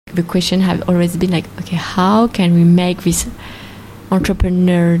the question have always been like, okay, how can we make this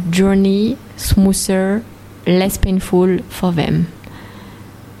entrepreneur journey smoother, less painful for them?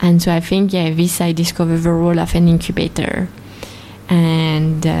 And so I think, this I discovered the role of an incubator,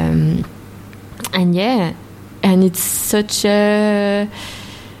 and it's such a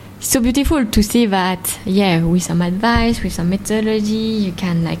so beautiful to see that, with some advice, with some methodology, you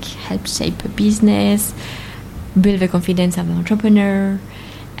can like help shape a business, build the confidence of the entrepreneur.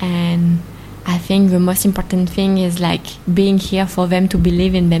 And I think the most important thing is like being here for them to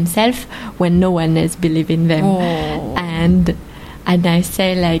believe in themselves when no one else believes in them. Oh. And I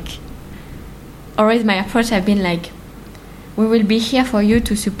say, like, always my approach have been like, we will be here for you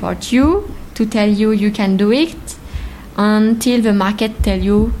to support you, to tell you you can do it, until the market tell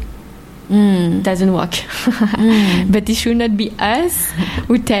you doesn't work. But it should not be us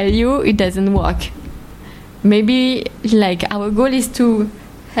who tell you it doesn't work. Maybe like our goal is to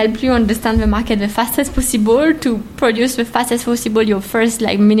help you understand the market the fastest possible, to produce the fastest possible your first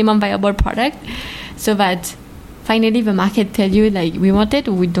like minimum viable product, so that finally the market tell you like we want it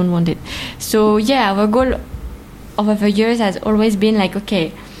or we don't want it. So our goal over the years has always been like,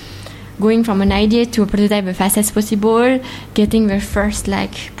 okay, going from an idea to a prototype the fastest possible, getting the first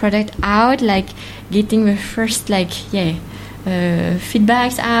like product out, like getting the first like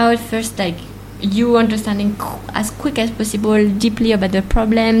feedbacks out, first like you understanding as quick as possible deeply about the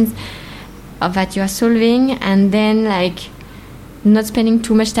problems that you are solving, and then like not spending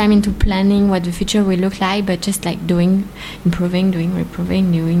too much time into planning what the future will look like, but just like improving,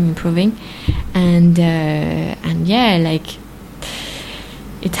 improving, and like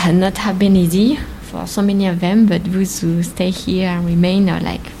it had not have been easy for so many of them, but those who stay here and remain are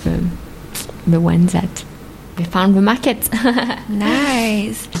like the ones that they found the market.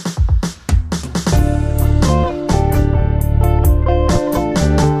 Nice.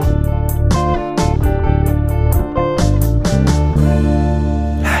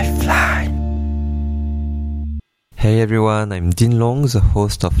 Hey everyone, I'm Dean Long, the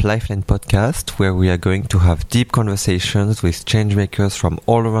host of Lifeline Podcast, where we are going to have deep conversations with changemakers from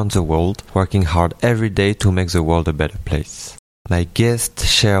all around the world, working hard every day to make the world a better place. My guests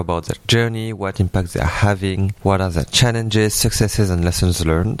share about their journey, what impacts they are having, what are their challenges, successes and lessons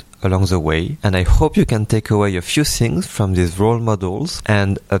learned along the way, and I hope you can take away a few things from these role models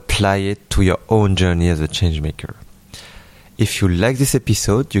and apply it to your own journey as a changemaker. If you like this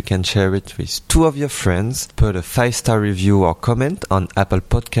episode, you can share it with 2 of your friends, put a 5-star review or comment on Apple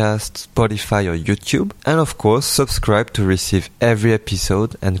Podcasts, Spotify or YouTube, and of course subscribe to receive every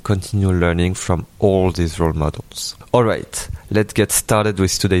episode and continue learning from all these role models. Alright, let's get started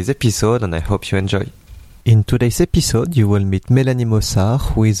with today's episode and I hope you enjoy. In today's episode, you will meet Mélanie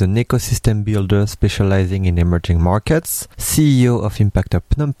Mossard, who is an ecosystem builder specializing in emerging markets, CEO of Impact Hub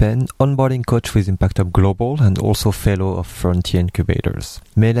Phnom Penh, onboarding coach with Impact Hub Global, and also fellow of Frontier Incubators.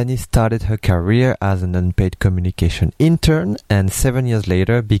 Mélanie started her career as an unpaid communication intern and 7 years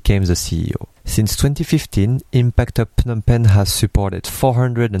later became the CEO. Since 2015, Impact Hub Phnom Penh has supported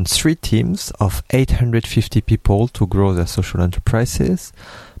 403 teams of 850 people to grow their social enterprises,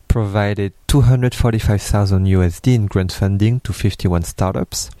 provided $245,000 in grant funding to 51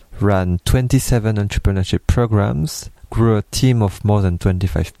 startups, ran 27 entrepreneurship programs, grew a team of more than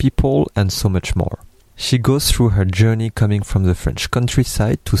 25 people, and so much more. She goes through her journey coming from the French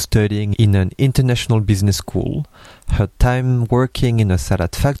countryside to studying in an international business school, her time working in a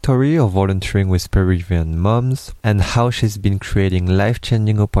salad factory or volunteering with Peruvian moms, and how she's been creating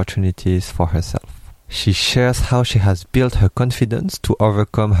life-changing opportunities for herself. She shares how she has built her confidence to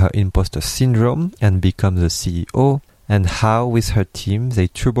overcome her imposter syndrome and become the CEO, and how with her team they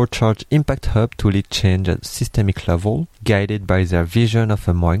turbocharge Impact Hub to lead change at a systemic level, guided by their vision of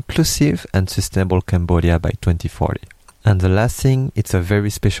a more inclusive and sustainable Cambodia by 2040. And the last thing, it's a very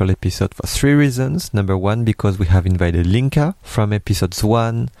special episode for 3 reasons. Number 1, because we have invited Linka from episodes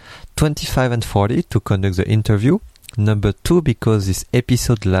 1, 25 and 40 to conduct the interview. Number 2, because this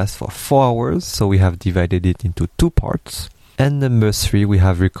episode lasts for 4 hours, so we have divided it into 2 parts. And number 3, we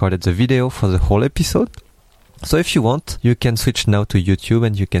have recorded the video for the whole episode. So if you want, you can switch now to YouTube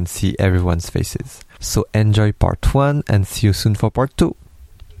and you can see everyone's faces. So enjoy part 1 and see you soon for part 2.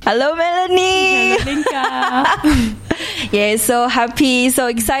 Hello, Mélanie. Hello, Linka. Yeah, so happy, so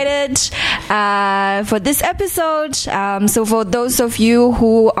excited for this episode. So for those of you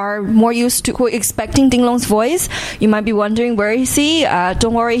who are more used to, who are expecting Ding Long's voice, you might be wondering, where is he?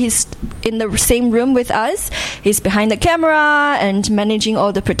 Don't worry, he's in the same room with us. He's behind the camera and managing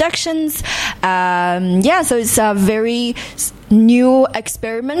all the productions. So it's a very new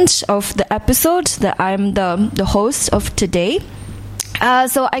experiment of the episode that I'm the host of today.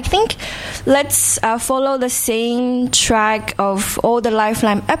 So I think let's follow the same track of all the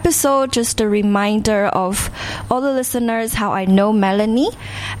Lifeline episode. Just a reminder of all the listeners how I know Melanie.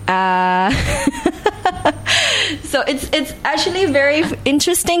 So it's actually very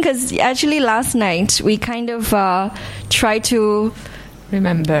interesting because actually last night we kind of tried to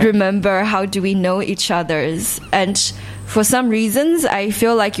remember how do we know each other's, and for some reasons I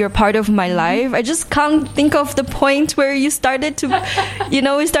feel like you're part of my life. I just can't think of the point where you started to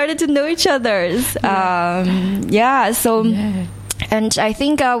we started to know each other's. And I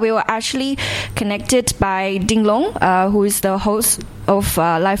think we were actually connected by Ding Long, who is the host of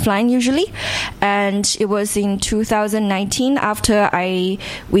Lifeline usually, and it was in 2019 after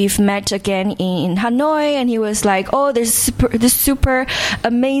we've met again in Hanoi, and he was like, oh, there's this super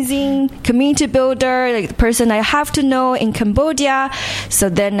amazing community builder, like the person I have to know in Cambodia. So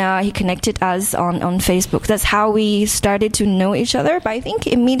then he connected us on Facebook. That's how we started to know each other, but I think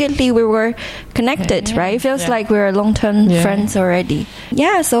immediately we were connected, right? It feels like we're long-term friends already.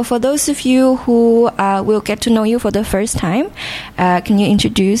 So for those of you who will get to know you for the first time, can you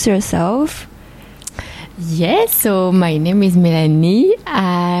introduce yourself? Yes, so my name is Melanie.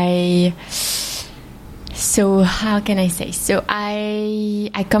 So how can I say? So I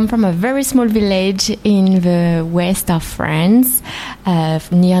come from a very small village in the west of France,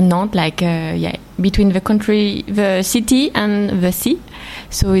 near Nantes, between the city and the sea.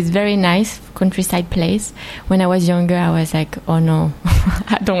 So it's very nice countryside place. When I was younger, I was like, oh no,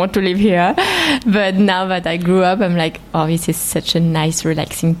 I don't want to live here. But now that I grew up, I'm like, oh, this is such a nice,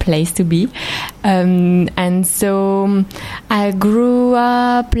 relaxing place to be. And so I grew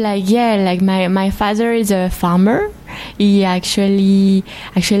up my father is a farmer. He actually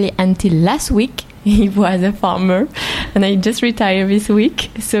until last week, he was a farmer, and I just retired this week,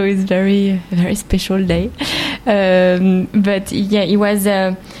 so it's very special day. But he was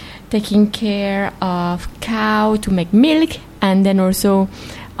taking care of cow to make milk, and then also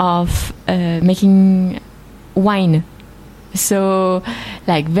of making wine. So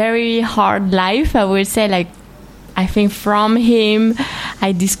very hard life, I would say. I think from him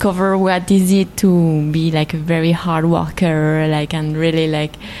I discovered what is it to be a very hard worker, and really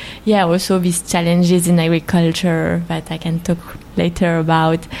also these challenges in agriculture that I can talk later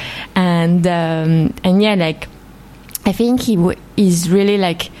about, and I think he is really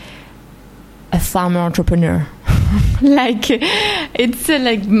a farmer entrepreneur. It's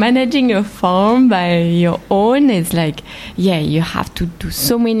managing a farm by your own. It's you have to do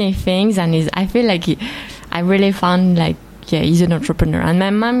so many things, and I feel I really found he's an entrepreneur. And my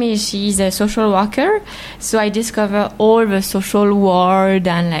mom she's a social worker, so I discover all the social world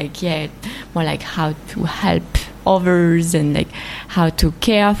and more how to help others and how to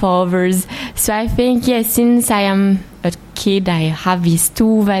care for others. So I think since I am a kid, I have these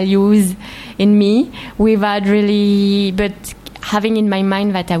two values in me without really, but having in my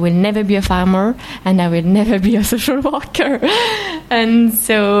mind that I will never be a farmer and I will never be a social worker. And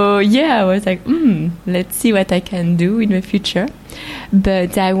so, I was like, let's see what I can do in the future.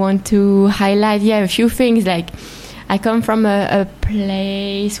 But I want to highlight, a few things. I come from a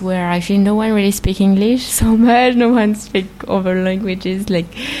place where actually no one really speaks English so much. No one speaks other languages,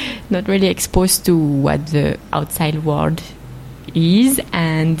 not really exposed to what the outside world is.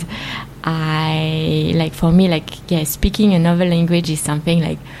 And for me, speaking another language is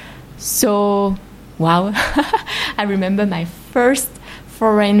something so wow. I remember my first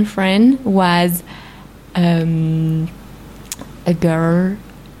foreign friend was a girl,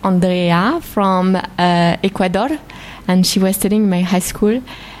 Andrea, from Ecuador, and she was studying in my high school.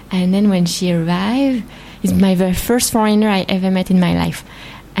 And then when she arrived, it's the first foreigner I ever met in my life.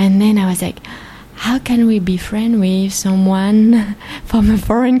 And then I was like, how can we be friends with someone from a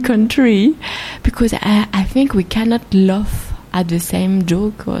foreign country? Because I think we cannot laugh at the same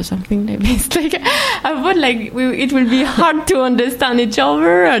joke or something like this. I thought it will be hard to understand each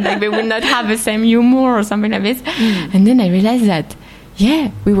other, or we will not have the same humor or something like this. And then I realized that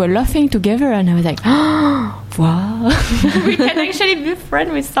we were laughing together, and I was like, oh, wow, we can actually be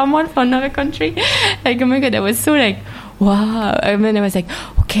friends with someone from another country. Oh my god, I was so wow. And then I was like,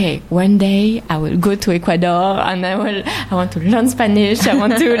 okay, one day I will go to Ecuador and I want to learn Spanish. I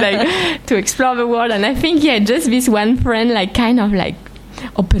want to to explore the world. And I think just this one friend kind of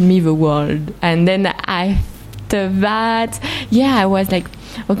opened me the world. And then after that, I was like,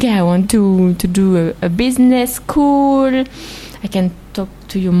 okay, I want to do a business school. I can talk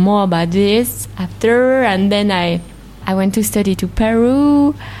to you more about this after. And then I went to study to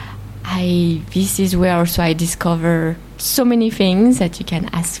Peru. This is where also I discover so many things that you can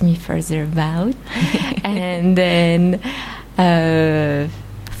ask me further about. And then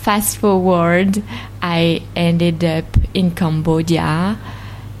Fast forward, I ended up in Cambodia.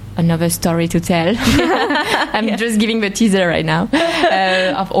 Another story to tell. I'm just giving the teaser right now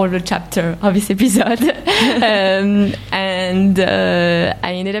of all the chapter of this episode. And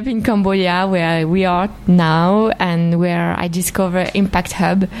I ended up in Cambodia, where we are now, and where I discovered Impact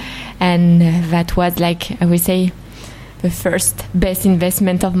Hub. And that was, like, I would say, the first best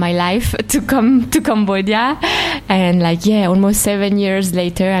investment of my life to come to Cambodia. And, like, yeah, almost 7 years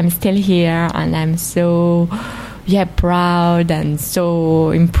later, I'm still here, and I'm so proud and so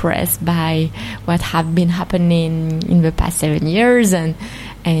impressed by what have been happening in the past 7 years. And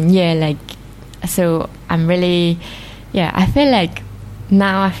yeah, like, so I'm really, I feel like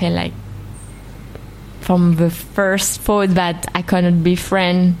from the first thought that I cannot be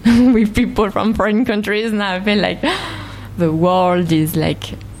friends with people from foreign countries, now I feel like the world is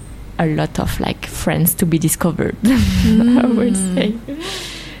like a lot of like friends to be discovered. I would say.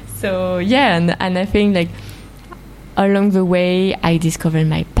 So yeah, and I think like along the way I discovered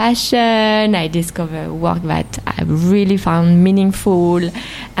my passion, I discovered work that I really found meaningful,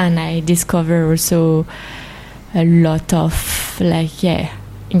 and I discovered also a lot of like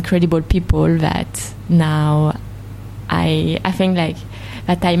incredible people that now I think like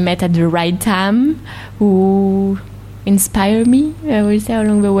that I met at the right time, who inspire me, I would say,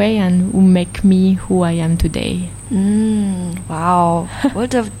 along the way, and who make me who I am today. Wow,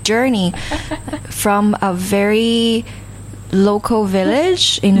 what a journey from a very local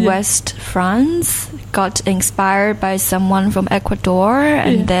village in West France, got inspired by someone from Ecuador,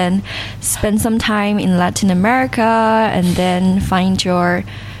 and then spend some time in Latin America, and then find your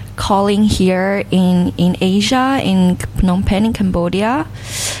calling here in Asia, in Phnom Penh, in Cambodia.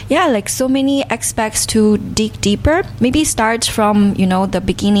 Yeah, like so many aspects to dig deeper. Maybe start from, the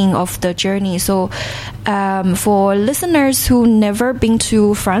beginning of the journey. So for listeners who never been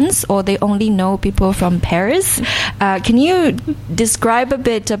to France, or they only know people from Paris, can you describe a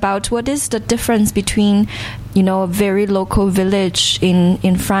bit about what is the difference between a very local village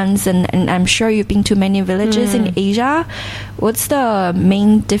in France, and I'm sure you've been to many villages in Asia. What's the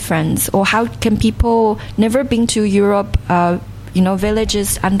main difference, or how can people never been to Europe,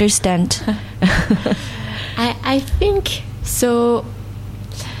 villages understand? I think so.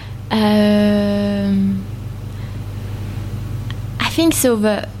 I think so.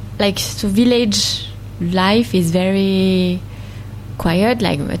 So village life is very quiet,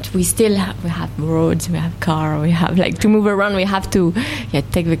 but we still we have roads, we have car, we have to move around, we have to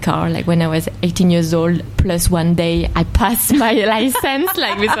take the car. Like when I was 18 years old, plus one day I passed my license,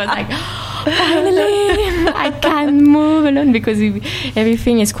 this was finally I can move alone, because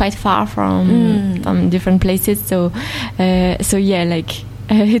everything is quite far from different places. So it's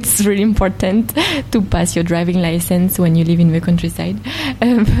really important to pass your driving license when you live in the countryside.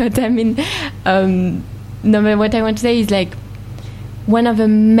 But I mean, what I want to say is one of the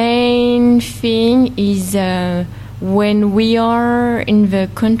main thing is when we are in the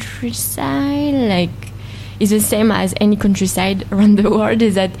countryside, it's the same as any countryside around the world,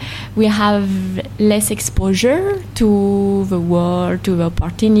 is that we have less exposure to the world, to the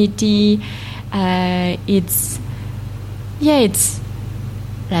opportunity. It's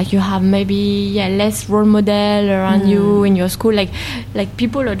you have maybe less role model around you in your school. Like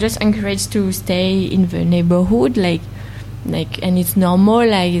people are just encouraged to stay in the neighborhood, and it's normal.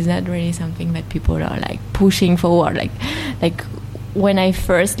 It's not really something that people are pushing forward. Like when I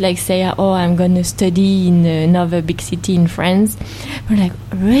first say, oh, I'm gonna study in another big city in France, we're like,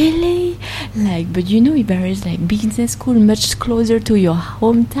 really? But there is business school much closer to your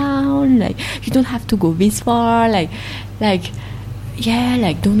hometown. You don't have to go this far.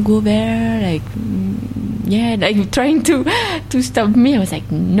 Don't go there. Trying to stop me. I was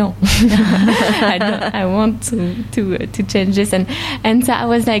like, no, I want to change this, and so I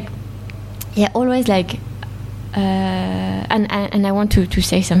was always and I want to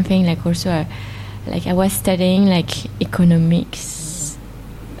say something also I was studying economics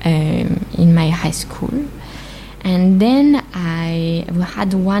in my high school, and then I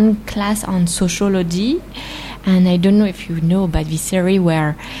had one class on sociology. And I don't know if you know about this theory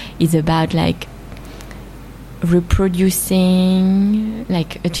where it's about reproducing, a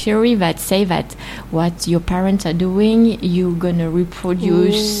theory that say that what your parents are doing, you're gonna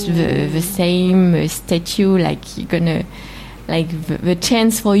reproduce the same statue. You're gonna the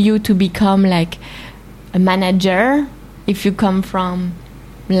chance for you to become a manager if you come from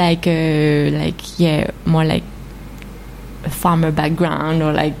more a farmer background,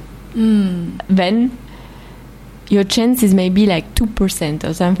 or then your chance is maybe 2%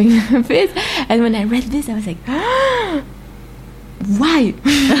 or something like this. And when I read this, I was like, why?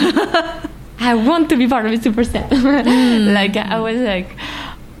 I want to be part of a superset. Like I was like,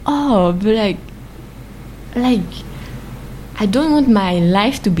 oh, but like I don't want my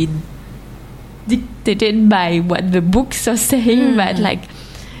life to be dictated by what the books are saying, but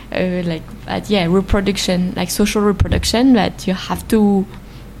reproduction, like social reproduction, that you have to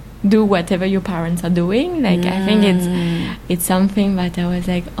do whatever your parents are doing. Like I think it's something that I was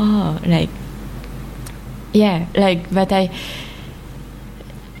like, oh, like yeah, like but I.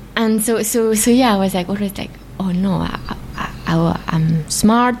 And so I was like always like, oh no, I'm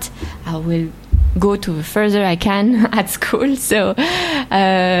smart. I will go to the further I can at school. So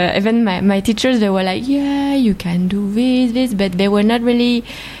even my teachers, they were like, yeah, you can do this, but they were not really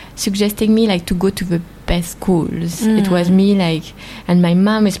suggesting me like to go to the best schools. It was me like, and my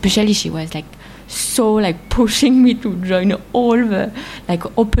mom especially, she was like so like pushing me to join all the like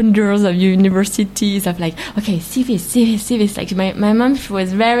open doors of universities of like, okay, see this. Like my mom, she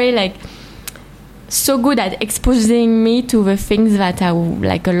was very like so good at exposing me to the things that I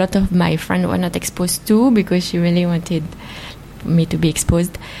like a lot of my friends were not exposed to, because she really wanted me to be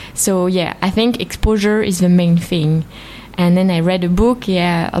exposed. So yeah, I think exposure is the main thing. And then I read a book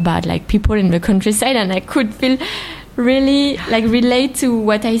about like people in the countryside, and I could feel really like relate to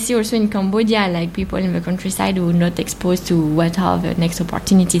what I see also in Cambodia, like people in the countryside who are not exposed to what are the next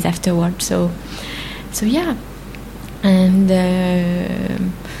opportunities afterwards. So yeah, and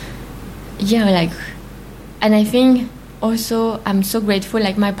like, and I think also I'm so grateful.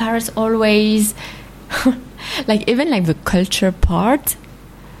 Like my parents always, like even like the culture part.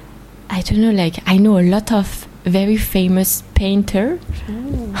 I don't know. Like I know a lot of very famous painter,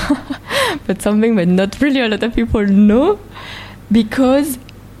 but something that not really a lot of people know, because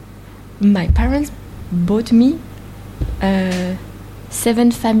my parents bought me a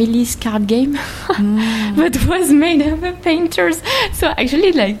Seven Families card game that was made of painters. So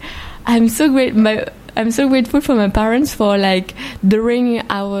actually, like, I'm so grateful for my parents for like during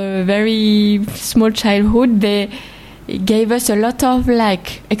our very small childhood, they gave us a lot of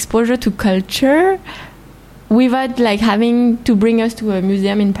like exposure to culture without like having to bring us to a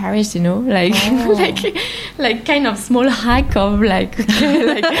museum in Paris, you know, like like kind of small hack of like, okay,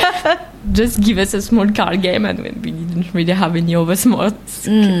 like just give us a small card game, and we didn't really have any other small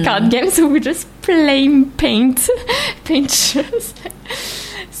card games, so we just paint shows.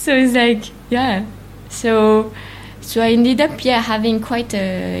 So it's like, yeah, so I ended up having quite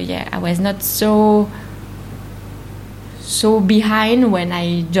I was not so behind when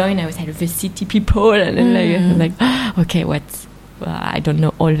I joined. I was like the city people, and then I was like, okay, I don't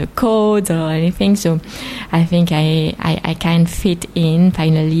know all the codes or anything, so I think I can fit in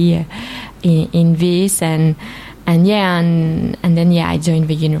finally in this, and then I joined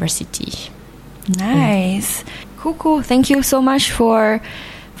the university. Nice. Cool. Thank you so much for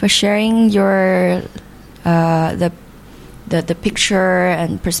sharing your the picture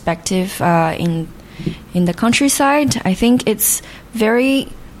and perspective in the countryside. I think it's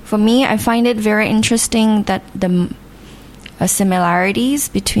for me, I find it very interesting that the similarities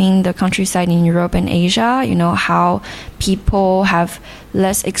between the countryside in Europe and Asia, you know, how people have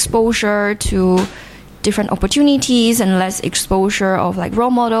less exposure to different opportunities and less exposure of like role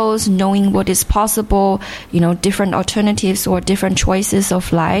models, knowing what is possible, you know, different alternatives or different choices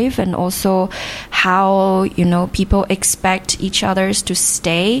of life, and also how, you know, people expect each others to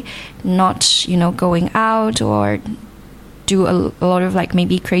stay, not, you know, going out or do a lot of like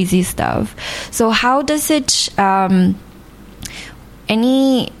maybe crazy stuff. So how does it,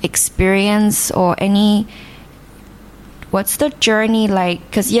 any experience or what's the journey like?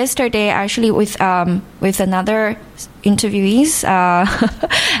 Because yesterday, actually, with another interviewees,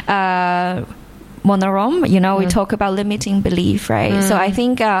 Monorom, you know, we talk about limiting belief, right? So I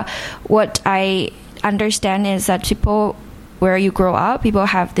think what I understand is that people, where you grow up, people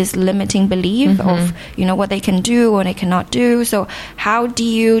have this limiting belief of, you know, what they can do, what they cannot do. So how do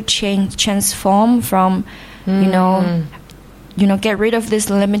you transform from, you know, get rid of this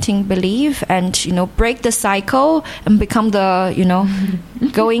limiting belief and, you know, break the cycle and become the, you know,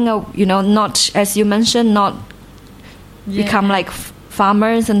 going, you know, not, as you mentioned, not become like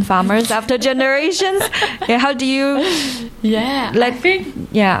farmers after generations. How do you... I think...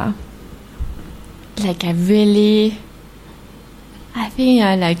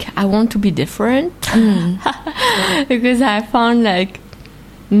 Like, I want to be different. Because I found like...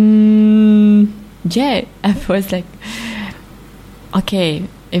 I was like... Okay,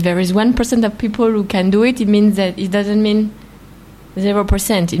 if there is 1% of people who can do it, it means that it doesn't mean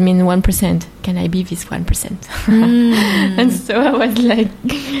 0%, it means 1%. Can I be this 1%? And so I was like,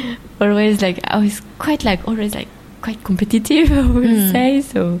 always like, I was quite like, always like quite competitive, I would say.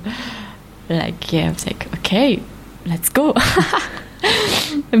 So, like, yeah, I was like, okay, let's go.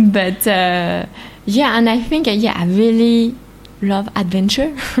 But yeah, and I think I really love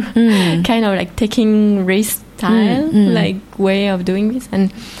adventure, kind of like taking risk style, like way of doing this,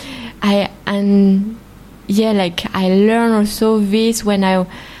 and I learned also this when I,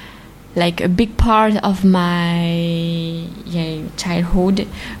 like, a big part of my childhood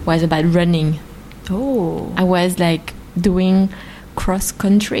was about running. Oh, I was like doing cross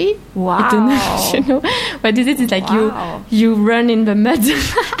country. Wow. I don't know if you know what is it. It's like you run in the mud.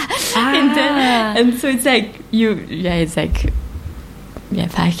 And so it's like it's like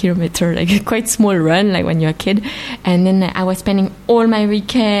 5 kilometers, like a quite small run, like when you're a kid. And then I was spending all my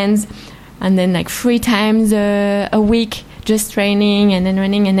weekends and then like 3 times a week just training and then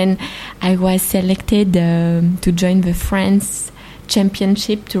running. And then I was selected to join the France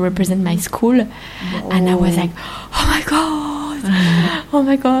championship to represent my school. And I was like, oh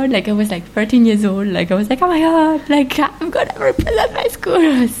my god, like I was like 13 years old, like I was like, oh my god, like I'm gonna represent my school.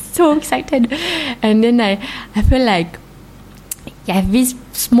 I was so excited. And then I feel like this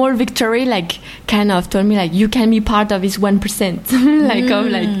small victory like kind of told me like you can be part of this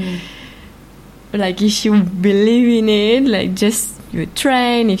 1%. like if you believe in it, like just you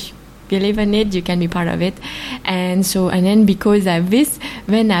train, if you believe in it, you can be part of it. And then because of this,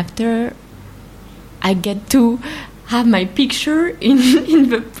 then after I get to have my picture in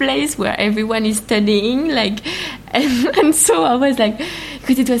the place where everyone is studying, like, and so I was like,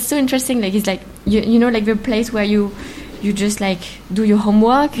 because it was so interesting, like it's like you know, like the place where you just like do your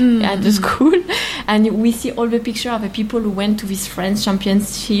homework at the school, and we see all the picture of the people who went to this France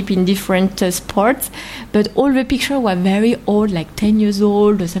championship in different sports, but all the picture were very old, like 10 years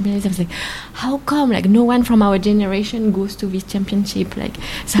old or something like that. I was like, how come like no one from our generation goes to this championship? Like,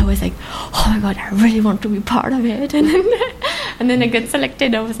 so I was like, oh my god, I really want to be part of it. And then I got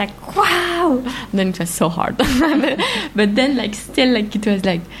selected. I was like, wow. And then it was so hard. But then like still like it was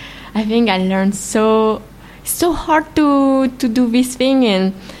like, I think I learned so hard to do this thing.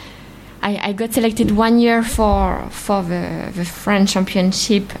 And I got selected 1 year for the French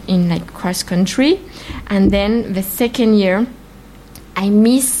championship in like cross country, and then the second year I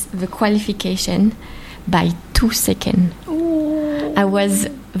missed the qualification by 2 seconds. Ooh. I was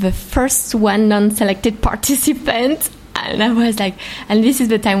the first one non-selected participant, and I was like, and this is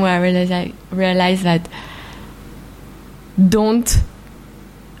the time where I realized that don't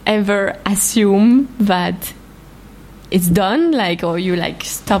ever assume that it's done, like, or you like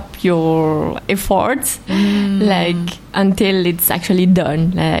stop your efforts, like until it's actually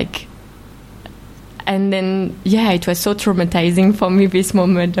done, like. And then it was so traumatizing for me this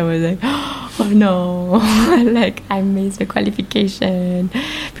moment. I was like, oh no, like I missed the qualification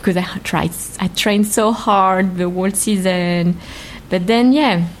because I trained so hard the whole season. But then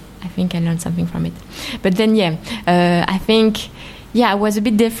I think I learned something from it. But then I think I was a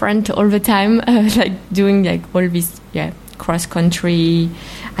bit different all the time, like doing like all this cross country,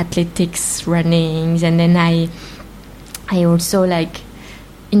 athletics, runnings, and then I also like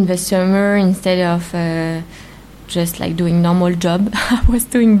in the summer, instead of just like doing normal job, I was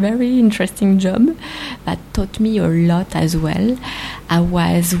doing very interesting job that taught me a lot as well. I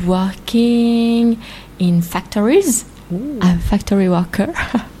was working in factories. Ooh. I'm a factory worker.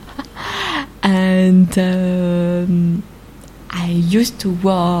 And I used to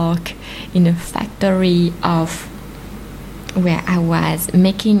work in a factory where I was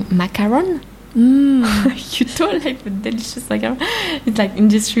making macaron. You know, like the delicious macaron. It's like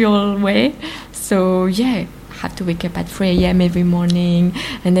industrial way. So I have to wake up at 3 a.m. every morning,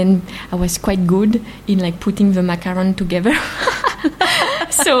 and then I was quite good in like putting the macaron together.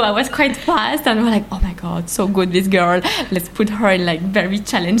 So I was quite fast, and we're like, oh my god, so good, this girl, let's put her in like very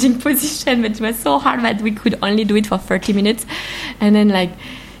challenging position. But it was so hard that we could only do it for 30 minutes, and then like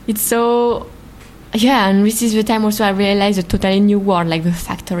it's so and this is the time also I realized a totally new world, like the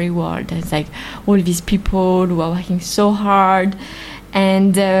factory world. There's like all these people who are working so hard,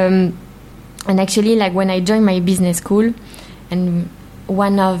 and actually like when I joined my business school, and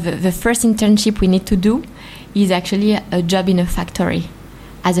one of the first internship we need to do is actually a job in a factory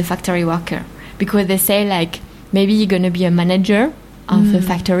as a factory worker, because they say like maybe you're gonna be a manager of the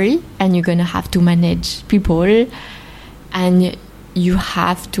factory and you're gonna have to manage people, and you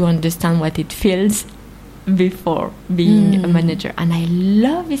have to understand what it feels before being a manager. And I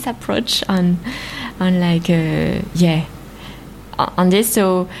love this approach on like on this.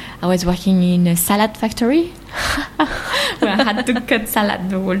 So I was working in a salad factory where I had to cut salad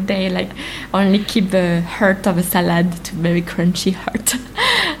the whole day, like only keep the heart of a salad to very crunchy heart,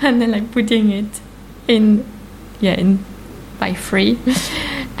 and then like putting it in by free.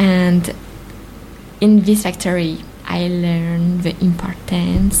 And in this factory, I learned the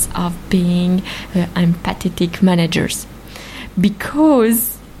importance of being empathetic managers,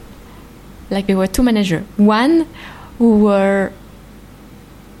 because like there were two managers. One who were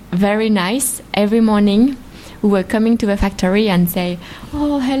very nice every morning, who were coming to the factory and say,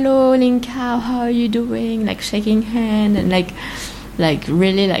 "Oh, hello, Linka, how are you doing?" Like shaking hand and like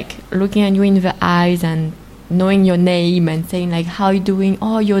really like looking at you in the eyes and knowing your name and saying like, "How are you doing?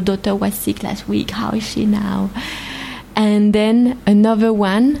 Oh, your daughter was sick last week. How is she now?" And then another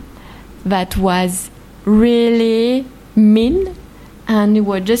one that was really mean, and we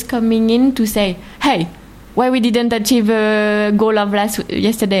were just coming in to say, "Hey, why we didn't achieve a goal of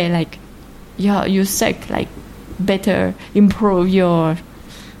yesterday? Like, you suck. Like, better improve your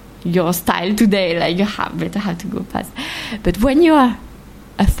style today. Like, you better have to go fast." But when you are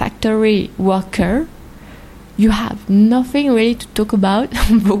a factory worker, you have nothing really to talk about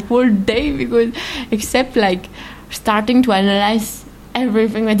the whole day, because except like starting to analyze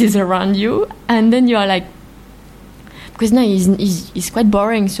everything that is around you, and then you are like, because now it's quite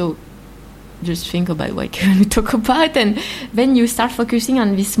boring, so just think about what can we talk about, and then you start focusing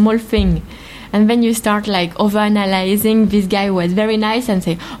on this small thing, and then you start like over-analyzing. This guy was very nice, and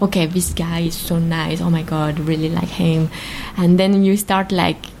say, okay, this guy is so nice, oh my god, really like him. And then you start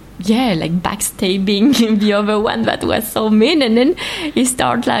like backstabbing the other one that was so mean, and then you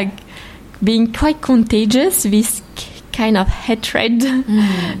start like being quite contagious, this kind of hatred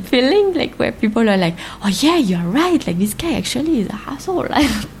feeling, like where people are like, "Oh yeah, you're right, like this guy actually is an asshole.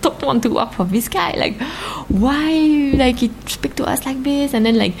 I don't want to work for this guy. Like, why like he speak to us like this?" And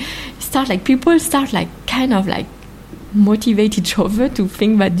then like people start like kind of like motivate each other to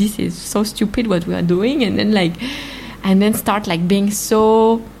think that this is so stupid what we are doing, and then start like being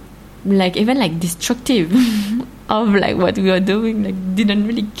so like even like destructive of like what we were doing, like didn't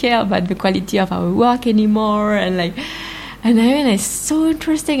really care about the quality of our work anymore. And I mean, it's so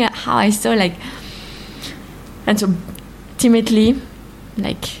interesting at how I saw like, and so ultimately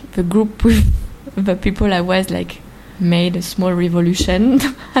like the group with the people I was like made a small revolution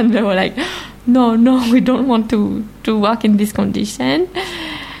and they were like, no, we don't want to work in this condition.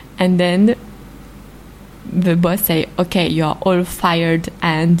 And then the boss say, okay, you're all fired,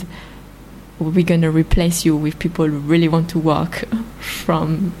 and we're going to replace you with people who really want to work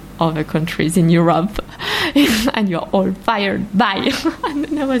from other countries in Europe. And you're all fired. Bye. And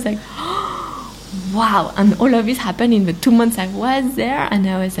then I was like, wow. And all of this happened in the 2 months I was there. And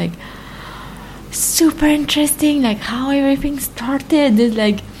I was like, super interesting, like how everything started. It's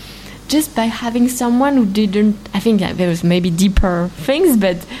like just by having someone who didn't, I think there was maybe deeper things,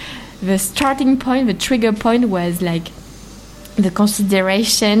 but the starting point, the trigger point was like the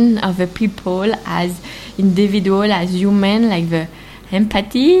consideration of the people as individual, as human, like the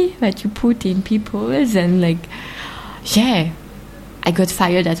empathy that you put in people. And like, yeah, I got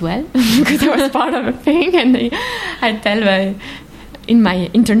fired as well because I was part of a thing. And I tell in my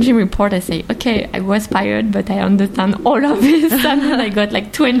internship report, I say, okay, I was fired, but I understand all of this. And then I got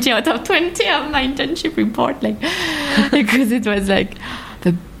like 20 out of 20 of my internship report, like because it was like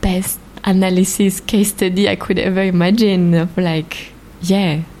the best analysis case study I could ever imagine of like,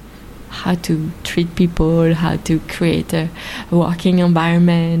 yeah, how to treat people, how to create a working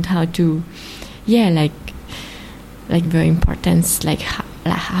environment, how to, yeah, like the importance, like how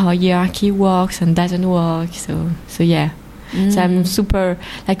hierarchy works and doesn't work. So yeah. So I'm super,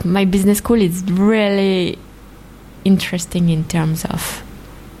 like my business school is really interesting in terms of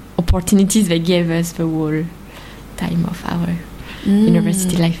opportunities they gave us the whole time of our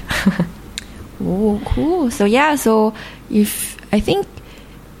university life. Oh, cool. So yeah, so if I think,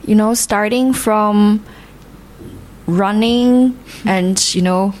 starting from running and,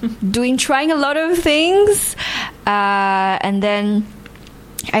 trying a lot of things, and then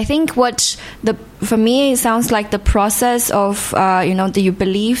I think for me, it sounds like the process of, that you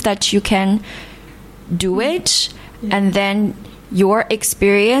believe that you can do it, and then your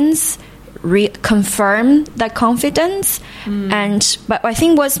experience confirm that confidence. But I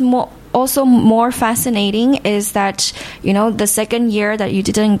think what's also more fascinating is that, the second year that you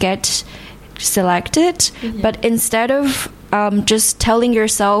didn't get selected, but instead of just telling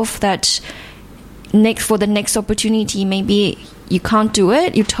yourself that for the next opportunity, maybe you can't do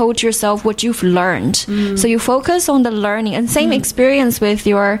it, you told yourself what you've learned. So you focus on the learning, and same experience with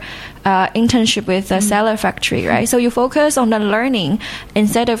your internship with the Seller Factory, right? So you focus on the learning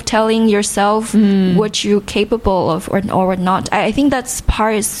instead of telling yourself what you're capable of or not. I think that's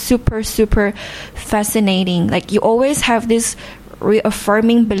part is super, super fascinating. Like you always have this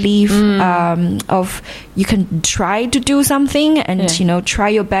reaffirming belief of you can try to do something and you know, try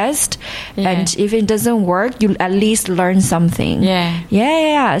your best, and if it doesn't work, you at least learn something.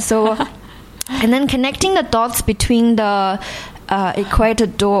 So and then connecting the dots between the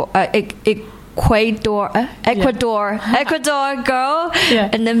Ecuador girl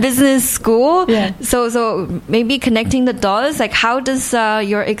and then business school. So maybe connecting the dots, like how does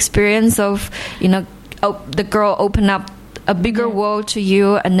your experience of, you know, the girl open up a bigger world to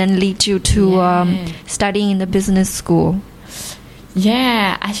you and then lead you to studying in the business school?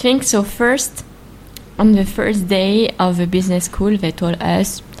 I think so. First, on the first day of the business school, they told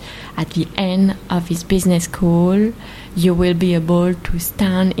us at the end of this business school, you will be able to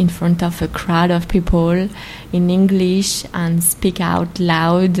stand in front of a crowd of people in English and speak out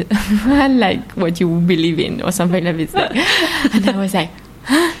loud like what you believe in or something like this. And I was like,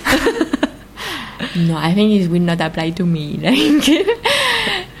 no, I think it will not apply to me.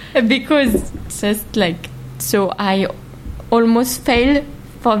 Like, because just like, so I almost failed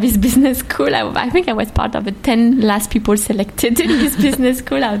for this business school. I think I was part of the 10 last people selected in this business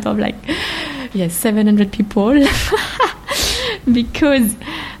school out of like 700 people. Because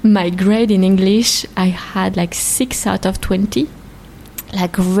my grade in English, I had like 6 out of 20,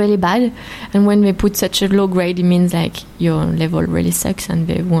 like really bad. And when they put such a low grade, it means like your level really sucks and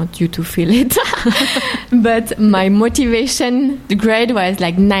they want you to feel it. But my motivation grade was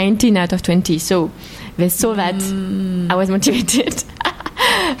like 19 out of 20. So they saw that I was motivated.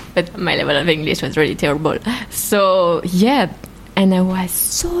 But my level of English was really terrible. So and I was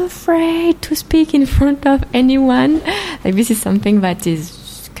so afraid to speak in front of anyone. Like, this is something that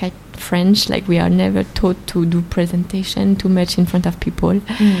is quite French. Like, we are never taught to do presentation too much in front of people.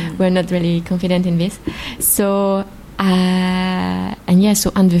 We're not really confident in this. So, so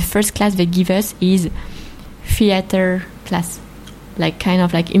on the first class they give us is theater class, like kind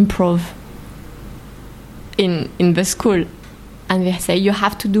of like improv in the school. And they say you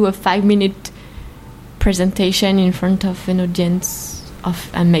have to do a 5-minute presentation in front of an audience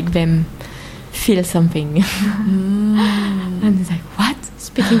and make them feel something. And it's like, what?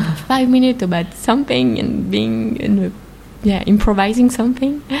 Speaking for 5 minutes about something and being improvising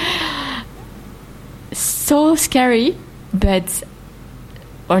something. So scary, but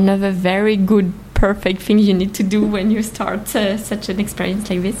another very good, perfect thing you need to do when you start such an experience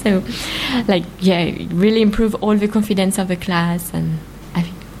like this. So, really improve all the confidence of the class, and I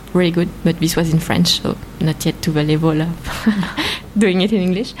think really good. But this was in French, so not yet to the level of doing it in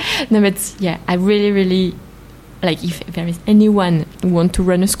English. No, but I really, really like, if there is anyone who want to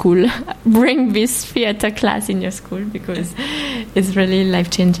run a school, bring this theater class in your school, because it's really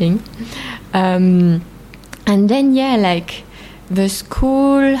life-changing. And then the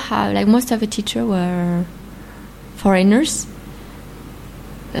school, like most of the teachers were foreigners,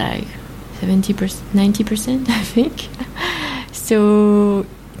 like 70%, 90%, I think. So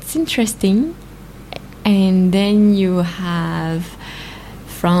it's interesting. And then you have,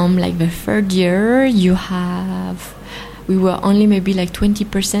 from like the third year, we were only maybe like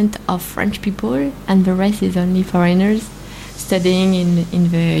 20% of French people, and the rest is only foreigners studying in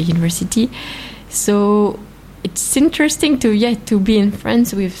the university. So it's interesting to be in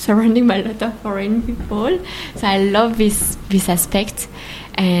France with surrounding by a lot of foreign people. So I love this aspect.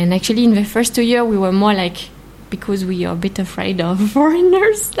 And actually in the first 2 years we were more like, because we are a bit afraid of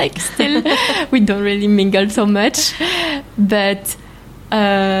foreigners, like still we don't really mingle so much. But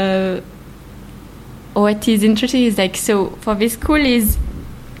what is interesting is like, so for this school is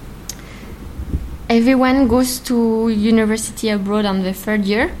everyone goes to university abroad on the third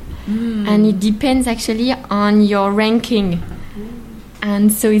year. And it depends actually on your ranking.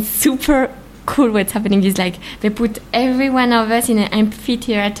 And so it's super cool what's happening is like they put every one of us in an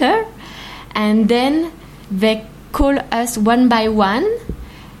amphitheater, and then they call us one by one,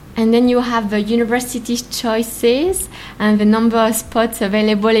 and then you have the university choices and the number of spots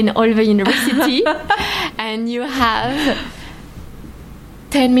available in all the university. And you have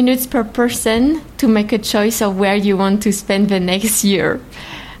 10 minutes per person to make a choice of where you want to spend the next year.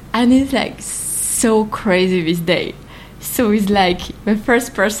 And it's like so crazy this day. So it's like the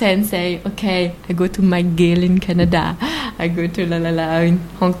first person say, okay, I go to McGill in Canada, I go to La La La in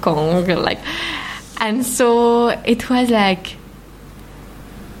Hong Kong, like, and so it was like,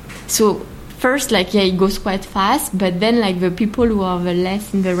 so first like it goes quite fast, but then like the people who are the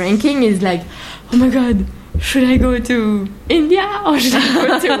less in the ranking is like, oh my god, should I go to India or should I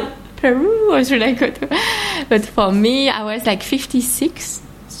go to Peru or should I go to? But for me, I was like 56.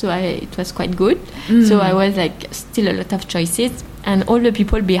 So it was quite good. So I was like still a lot of choices, and all the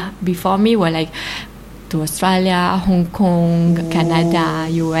people before me were like to Australia, Hong Kong, Canada,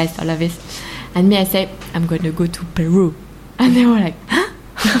 US, all of this. And me, I say, I'm going to go to Peru. And they were like, huh?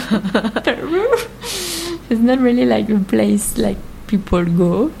 Peru? It's not really like a place like people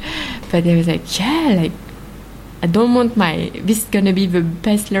go. But they was like, yeah, like, I don't want this is going to be the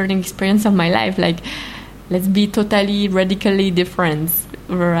best learning experience of my life. Like, let's be totally, radically different.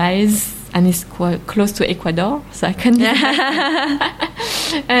 Whereas, and it's quite close to Ecuador, so I can.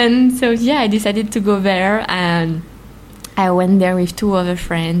 And so, yeah, I decided to go there, and I went there with 2 other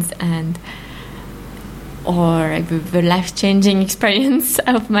friends, and the life-changing experience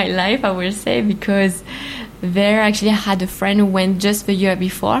of my life, I will say, because there actually I had a friend who went just the year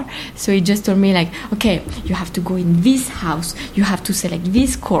before, so he just told me like, okay, you have to go in this house, you have to select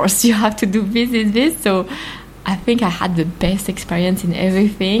this course, you have to do this. So I think I had the best experience in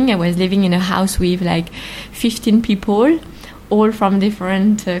everything. I was living in a house with like 15 people, all from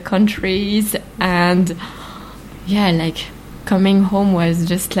different countries, and yeah, like coming home was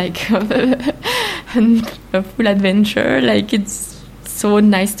just like a full adventure. Like, it's so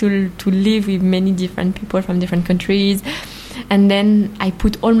nice to live with many different people from different countries. And then I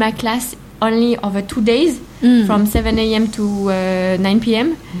put all my class only over 2 days, from 7 a.m. to 9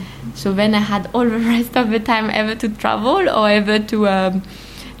 p.m. So then I had all the rest of the time ever to travel or ever to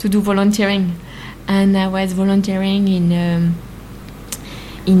do volunteering. And I was volunteering in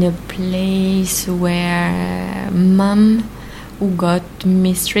a place where mom who got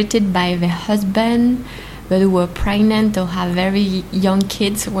mistreated by the husband, but who were pregnant or have very young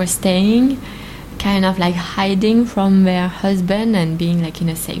kids, were staying, kind of like hiding from their husband and being like in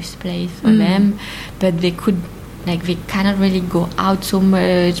a safe place for them. But they cannot really go out so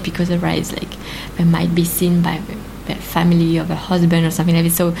much because otherwise like they might be seen by the family of the husband or something like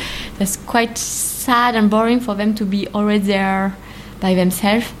this. So that's quite sad and boring for them to be always there by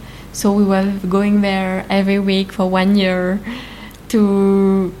themselves. So we were going there every week for 1 year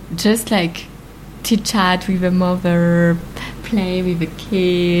to just like chit-chat with the mother, play with the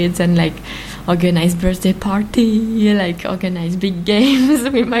kids, and like organize birthday party, like organize big games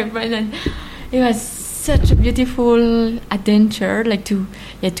with my friend. And it was such a beautiful adventure, like to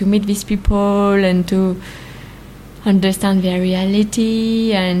meet these people and to understand their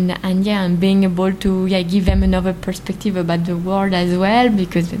reality, and being able to give them another perspective about the world as well,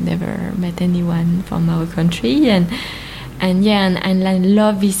 because they never met anyone from our country. And I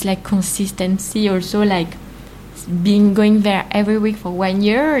love this like consistency also, like going there every week for 1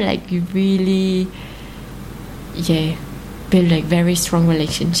 year, like you really build like very strong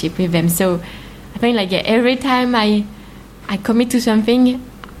relationship with them. So I think like every time I commit to something,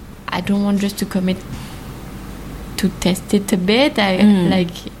 I don't want just to commit to test it a bit.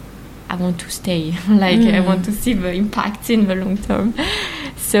 I want to stay. I want to see the impact in the long term.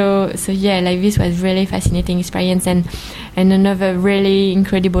 So like this was really fascinating experience. And another really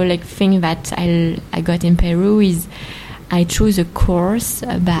incredible like thing that I got in Peru is I chose a course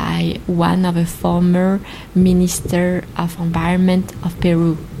by one of the former Minister of Environment of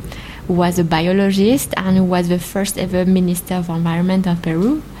Peru, who was a biologist and who was the first ever Minister of Environment of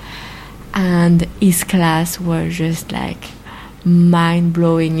Peru. And his class was just like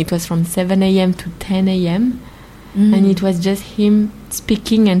mind-blowing. It was from 7 a.m. to 10 a.m. And it was just him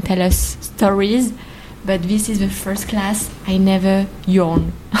speaking and tell us stories. But this is the first class I never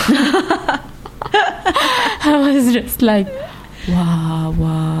yawned. I was just like,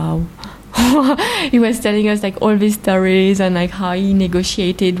 wow. He was telling us like all these stories and like how he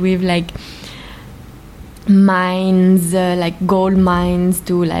negotiated with like mines, like gold mines,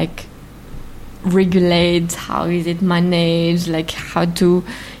 to like regulate how is it managed, like how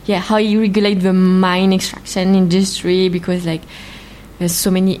you regulate the mine extraction industry, because like there's so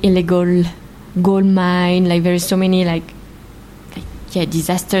many illegal gold mine, like there's so many like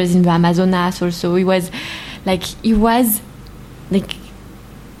disasters in the Amazonas also. It was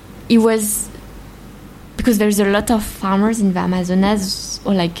because there's a lot of farmers in the Amazonas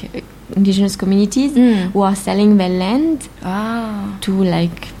or like indigenous communities who are selling their land to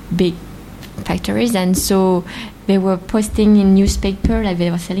like big factories, and so they were posting in newspaper like they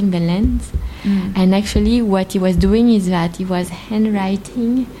were selling the land. And actually what he was doing is that he was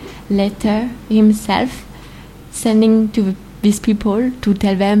handwriting letter himself, sending to these people to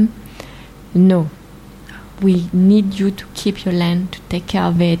tell them, no, we need you to keep your land, to take care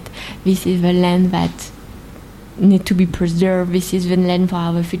of it. This is the land that need to be preserved. This is the land for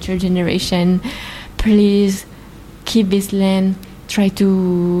our future generation. Please keep this land. Try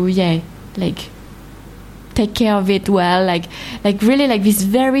to take care of it well. Like really like this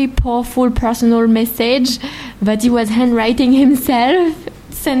very powerful personal message that he was handwriting himself,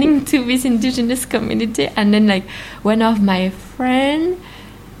 sending to this indigenous community. And then like one of my friends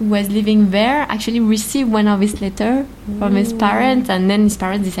who was living there actually received one of his letter from his parents, and then his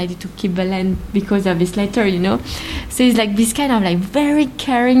parents decided to keep the land because of this letter, you know. So it's like this kind of like very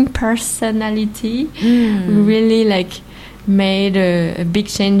caring personality who really like made a big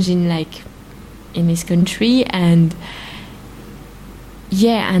change in his country. And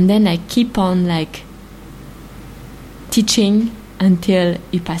yeah, and then I keep on like teaching until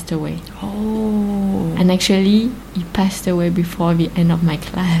he passed away. And actually he passed away before the end of my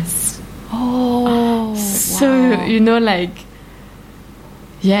class. So you know, like,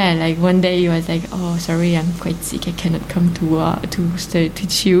 yeah, like one day he was like, oh sorry, I'm quite sick, I cannot come to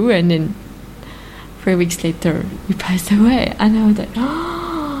teach you. And then 3 weeks later he passed away. And I was like,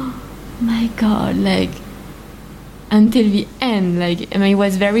 oh my god, like until the end. Like, I mean, he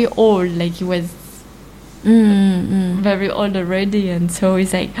was very old, like he was very old already. And so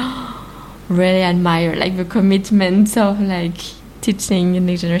it's like really admire like the commitment of like teaching the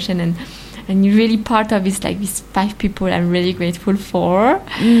next generation, and you're really part of this, like these 5 people I'm really grateful for.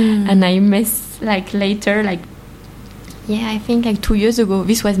 And I miss like later, like, yeah, I think like 2 years ago,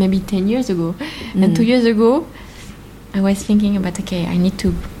 this was maybe 10 years ago, and 2 years ago I was thinking about, okay, I need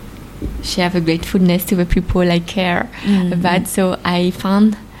to share the gratefulness to the people I care about. So I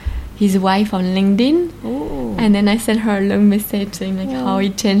found his wife on LinkedIn. And then I sent her a long message saying like how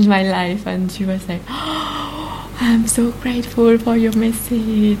it changed my life, and she was like, oh, I'm so grateful for your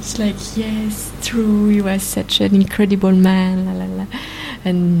message, like, yes, true, he was such an incredible man, la, la, la.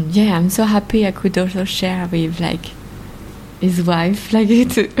 And yeah, I'm so happy I could also share with like his wife, like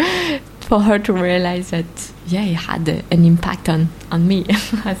for her to realize that yeah, he had an impact on me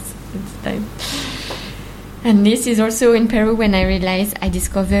at this time. And this is also in Peru when I realized I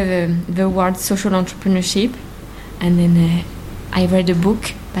discovered the word social entrepreneurship. And then I read a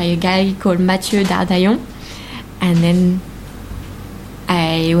book by a guy called Mathieu Dardaillon. And then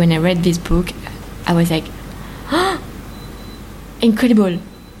when I read this book, I was like, oh, incredible.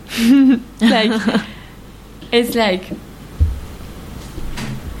 Like, it's like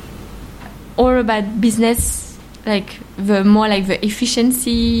all about business, like the more like the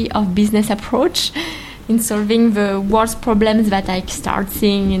efficiency of business approach in solving the world's problems that I start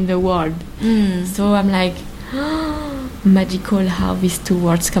seeing in the world. So I'm like, oh, magical how these two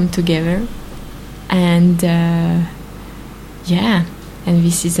words come together. And yeah, and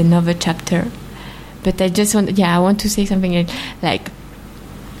this is another chapter. But I just want, I want to say something like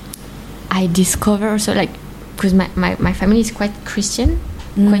I discover also, like, because my family is quite Christian,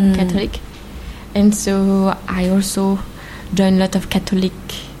 quite Catholic, and so I also join a lot of Catholic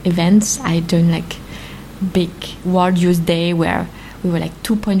events. I joined like big World Youth Day where we were like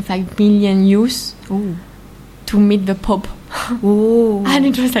 2.5 million youth to meet the Pope. And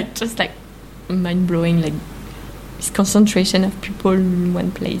it was like just like mind blowing, like this concentration of people in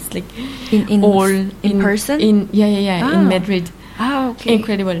one place, like in person, in Madrid. Okay,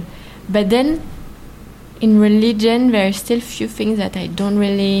 incredible. But then in religion there are still few things that I don't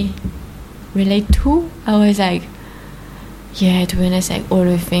really relate to. I was like, yeah, to be honest, like all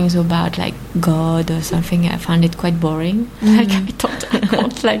the things about like God or something, I found it quite boring. Like I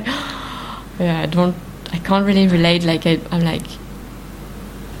can't like, I can't really relate. Like I'm like,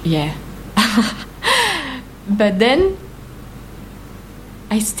 yeah. But then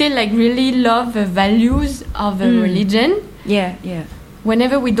I still like really love the values of the religion. Yeah.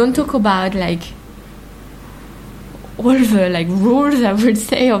 Whenever we don't talk about like all the like rules, I would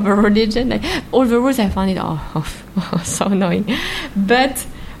say, of a religion, like all the rules, I found it so annoying. But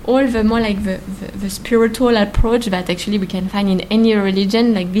all the more like the spiritual approach that actually we can find in any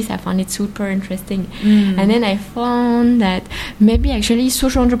religion, like this, I found it super interesting. And then I found that maybe actually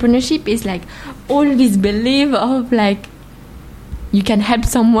social entrepreneurship is like all this belief of like you can help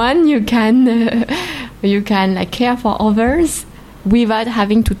someone, you can like care for others without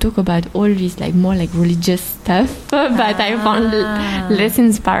having to talk about all this like more like religious stuff that I found less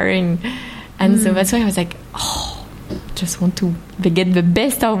inspiring. And so that's why I was like, just want to get the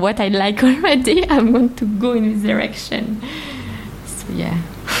best of what I like already. I'm going to go in this direction. So yeah.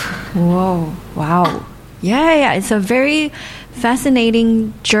 Whoa! Wow! Yeah. It's a very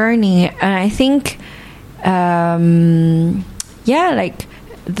fascinating journey, and I think, like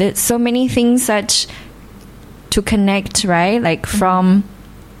there's so many things that to connect, right? Like from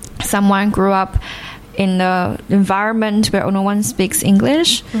someone grew up in the environment where no one speaks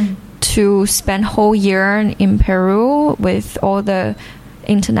English. To spend whole year in Peru with all the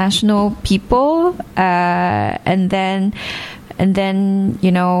international people, and then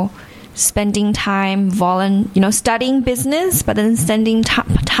spending time studying business, but then spending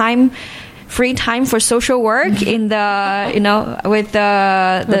free time for social work in the with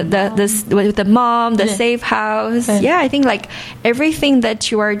the mom, the safe house. Yeah, I think like everything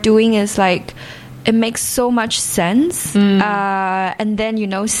that you are doing is like, it makes so much sense. And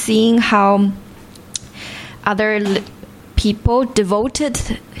then seeing how other people devoted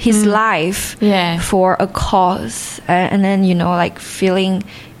his life for a cause, and then like feeling,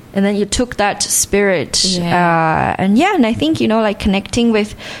 and then you took that spirit, and I think like connecting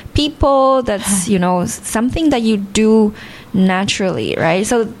with people, that's something that you do naturally, right?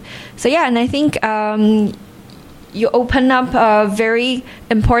 So yeah, and I think you open up a very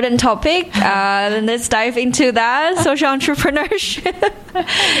important topic. And let's dive into that, social entrepreneurship.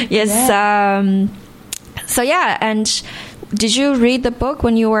 Yes. So yeah, and did you read the book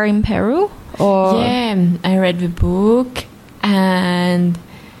when you were in Peru? Or? Yeah, I read the book, and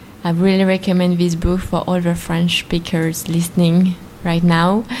I really recommend this book for all the French speakers listening right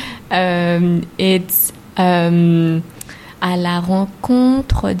now. It's à la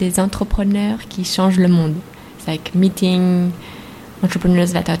rencontre des entrepreneurs qui changent le monde. It's like meeting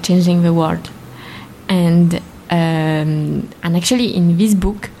entrepreneurs that are changing the world. And actually in this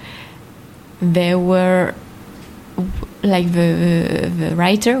book, there were, like the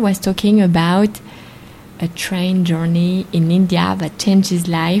writer was talking about a train journey in India that changed his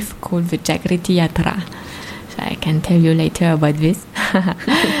life, called the Jagriti Yatra. So I can tell you later about this.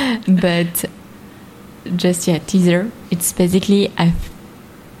 But just teaser. It's basically a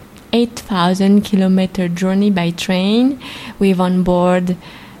 8,000 kilometer journey by train with on board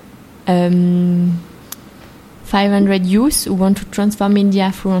 500 youth who want to transform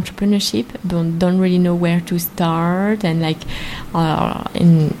India through entrepreneurship, don't really know where to start, and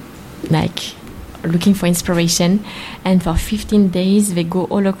looking for inspiration. And for 15 days they go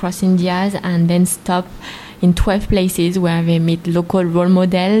all across India and then stop in 12 places where they meet local role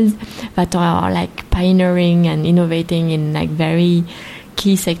models that are like pioneering and innovating in like very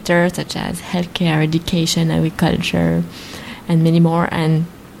key sectors such as healthcare, education, agriculture, and many more. And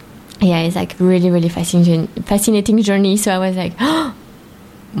yeah, it's like really, really fascinating journey. So I was like, oh,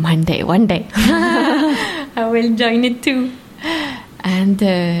 one day, I will join it too. And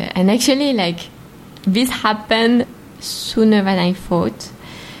actually, like, this happened sooner than I thought,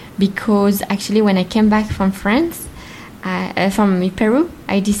 because actually when I came back from France, from Peru,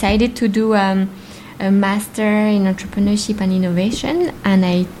 I decided to do a master in entrepreneurship and innovation, and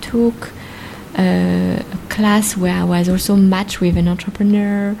I took a class where I was also matched with an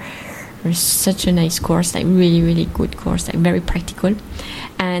entrepreneur. It was such a nice course, like really, really good course, like very practical.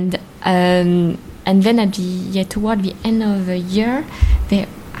 And then toward the end of the year, the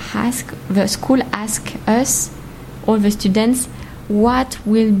school asked us, all the students, what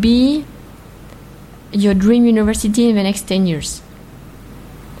will be your dream university in the next 10 years?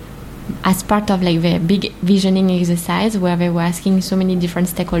 As part of like the big visioning exercise, where they were asking so many different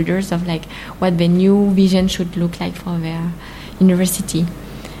stakeholders of like what the new vision should look like for their university.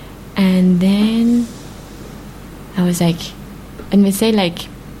 And then I was like, and they say like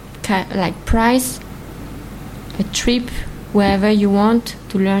price a trip wherever you want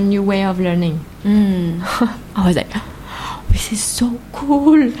to learn new way of learning. I was like, oh, this is so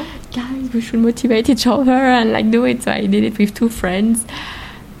cool, guys, we should motivate each other and like do it. So I did it with 2 friends,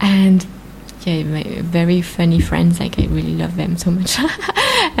 and yeah, my very funny friends, like I really love them so much.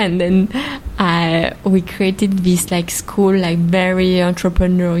 And then we created this like school, like very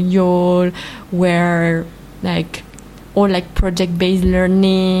entrepreneurial, where like all like project-based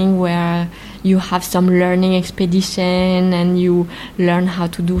learning, where you have some learning expedition and you learn how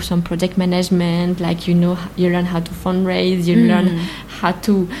to do some project management, like you learn how to fundraise, you learn how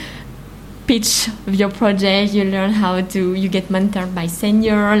to pitch your project, you learn you get mentored by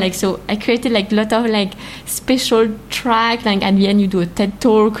senior, like, so I created like a lot of like special track, like at the end you do a TED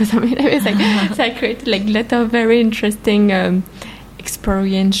talk or something like this. Like, so I created like a lot of very interesting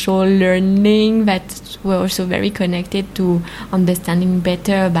experiential learning that were also very connected to understanding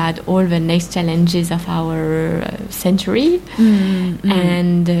better about all the next challenges of our century,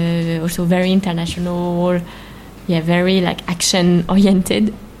 and also very international, very like action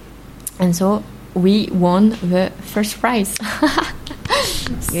oriented. And so we won the first prize.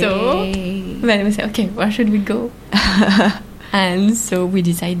 So then we said, okay, where should we go? And so we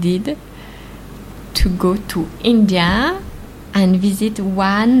decided to go to India and visit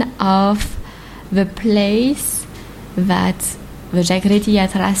one of the place that the Jagriti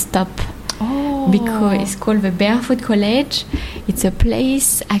Yatra stop. Because it's called the Barefoot College. It's a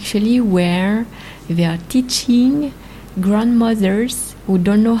place actually where they are teaching grandmothers who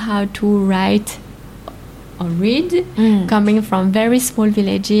don't know how to write or read, coming from very small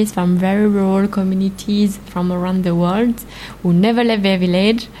villages, from very rural communities from around the world, who never left their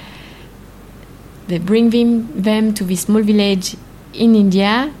village. They bring them to this small village in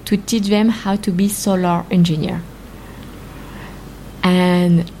India to teach them how to be solar engineer.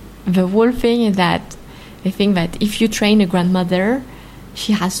 And the whole thing is that they think that if you train a grandmother,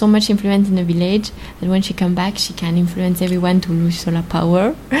 she has so much influence in the village that when she come back, she can influence everyone to lose solar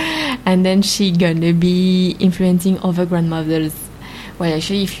power, and then she gonna be influencing other grandmothers. Well,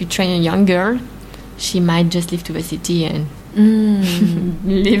 actually, if you train a young girl, she might just leave to the city and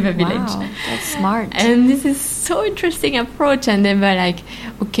leave a village. Wow, that's smart. And this is so interesting approach. And they were like,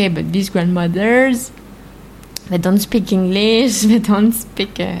 okay, but these grandmothers, they don't speak English, they don't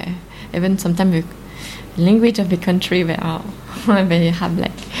speak even sometimes the language of the country. They have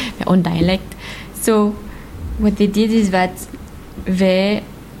like their own dialect. So what they did is that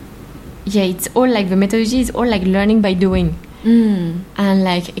it's all like the methodology is all like learning by doing and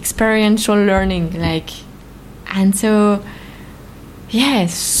like experiential learning, like, and so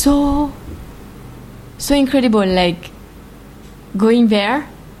so incredible, like going there.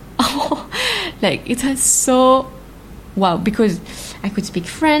 Like it was so wow, because I could speak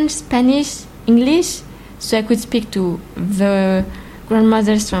French, Spanish, English, so I could speak to the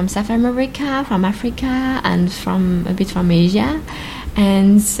grandmothers from South America, from Africa, and from a bit from Asia.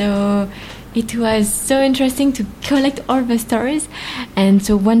 And so it was so interesting to collect all the stories. And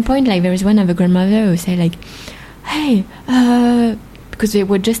so one point, like there was one of the grandmother who said like, hey, because they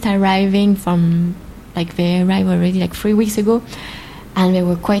were just arriving from, like they arrived already like 3 weeks ago, and they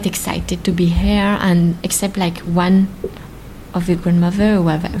were quite excited to be here, and except like one of the grandmother who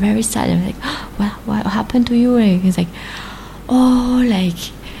were very sad. I was like, oh, what happened to you? And he's like, oh, like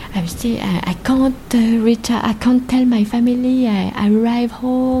I'm still, I can't reach, I can't tell my family I arrive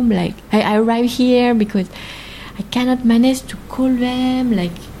home, like I arrive here because I cannot manage to call them,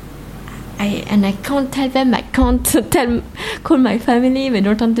 like I can't tell them, I can't call my family, they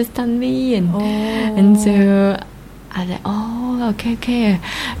don't understand me, and so I was like, oh, okay,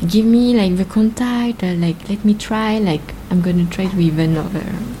 give me like the contact, like let me try, like I'm gonna try with another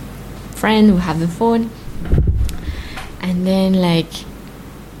friend who have the phone. And then like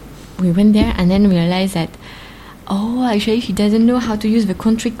we went there, and then we realized that actually she doesn't know how to use the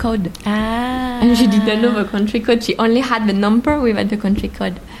country code. And she didn't know the country code, she only had the number without the country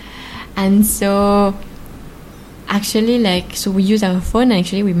code. And so actually like, so we use our phone, and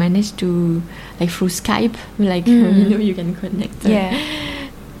actually we managed to, like through Skype, like you can connect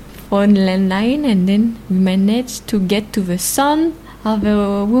phone landline, and then we managed to get to the son of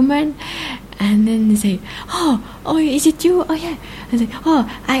a woman. And then they say, oh, is it you? Oh yeah. I was like,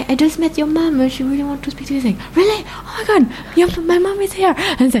 I just met your mom, she really wants to speak to you. He's like, really? Oh my god, my mom is here.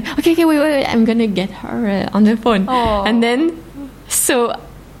 And I was like, okay, wait, I'm gonna get her on the phone. And then so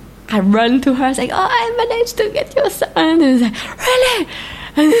I run to her. I was like, I managed to get your son. And I was like, really?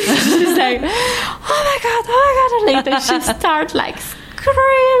 And she's like, oh my god. And later she start like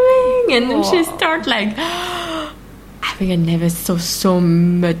screaming, and then she start like, I think I never saw so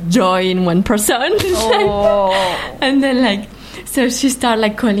much joy in one person. And then like, so she started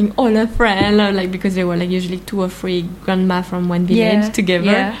like calling all her friends, like because they were like usually 2 or 3 grandma from one village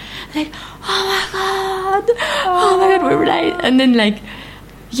together. Like, oh my god, we're right. And then like,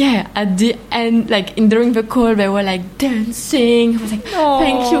 at the end, like during the call, they were like dancing. I was like,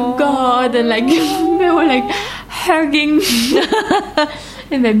 thank you God, and like they were like hugging.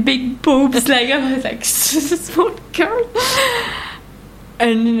 And my big boobs, like I was like small girl,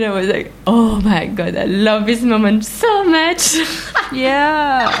 and then I was like, oh my god, I love this moment so much.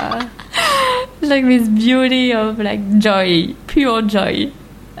 Like this beauty of like joy, pure joy,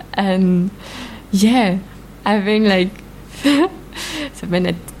 and I think like so when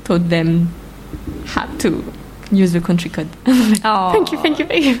I taught them how to use the country code, thank you.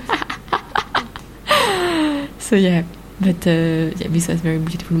 So but this was a very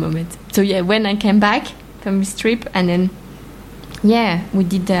beautiful moment. So when I came back from this trip, and then we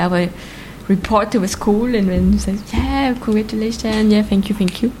did our report to the school, and then said congratulations,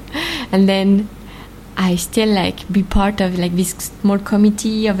 thank you. And then I still like be part of like this small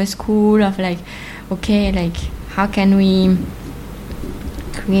committee of a school of like, okay, like how can we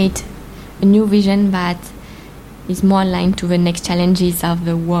create a new vision that is more aligned to the next challenges of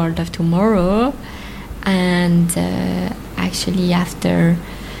the world of tomorrow. And actually after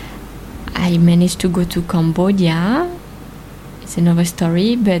I managed to go to Cambodia, it's another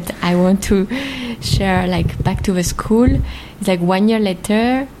story, but I want to share like back to the school. It's like 1 year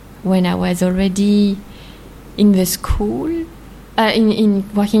later, when I was already in the school, in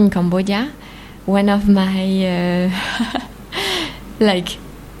working in Cambodia, one of my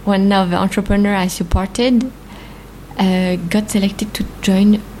one of the entrepreneur I supported got selected to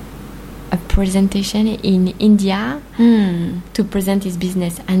join a presentation in India to present his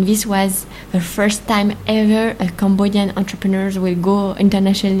business, and this was the first time ever a Cambodian entrepreneur will go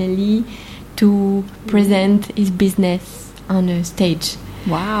internationally to present his business on a stage.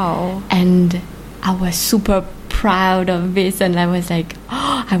 Wow. And I was super proud of this, and I was like,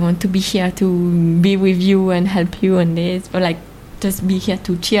 oh, I want to be here to be with you and help you on this, or like just be here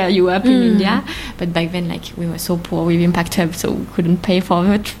to cheer you up in India. But back then, like, we were so poor with Impact Hub, so we couldn't pay for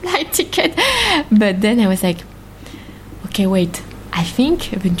the flight ticket. But then I was like, okay, wait, I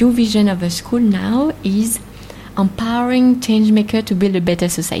think the new vision of the school now is empowering change maker to build a better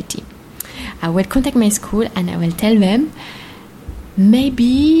society. I will contact my school and I will tell them,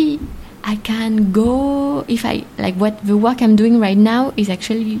 maybe I can go, if I like what the work I'm doing right now is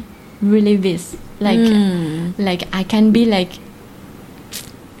actually really this, like I can be like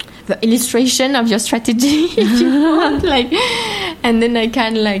the illustration of your strategy if you want, like, and then I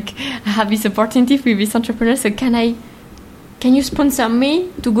can like have this opportunity with this entrepreneur. So can you sponsor me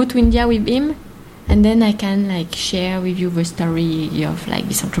to go to India with him, and then I can like share with you the story of like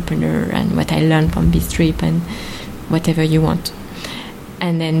this entrepreneur and what I learned from this trip and whatever you want.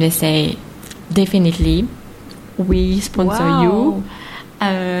 And then they say, definitely, we sponsor you.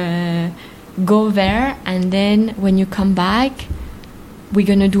 Go there, and then when you come back, we're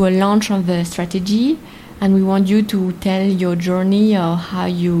going to do a launch of the strategy, and we want you to tell your journey or how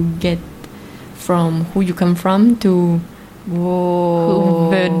you get from who you come from to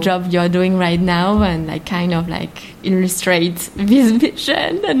the job you're doing right now, and like kind of like illustrate this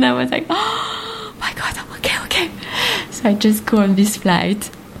vision. And I was like, oh my God, okay. So I just go on this flight,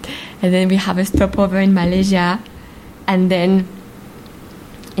 and then we have a stopover in Malaysia, and then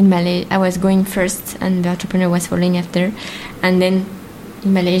in Malaysia I was going first and the entrepreneur was following after. And then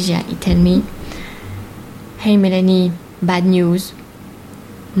in Malaysia he told me, hey Melanie, bad news,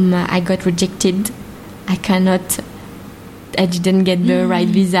 I got rejected, I didn't get the right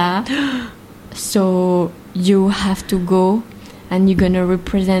visa, so you have to go and you're gonna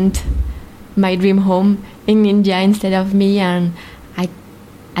represent my dream home in India instead of me, and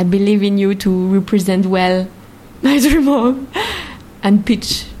I believe in you to represent well my dream home and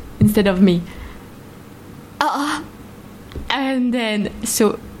pitch instead of me. And then,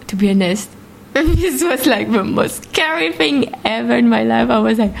 so to be honest, this was like the most scary thing ever in my life. I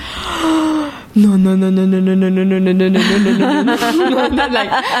was like, no, like,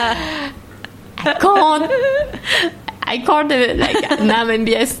 I can't like now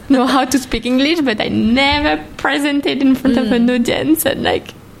MBS know how to speak English, but I never presented in front of an audience, and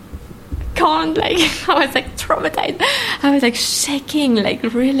like can't, like, I was like traumatized. I was like shaking, like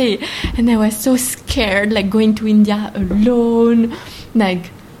really, and I was so scared, like going to India alone, like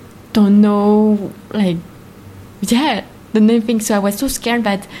don't know, like don't know anything. So I was so scared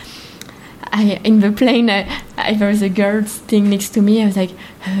that in the plane, there was a girl sitting next to me. I was like,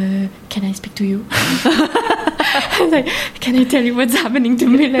 can I speak to you? I was like, can I tell you what's happening to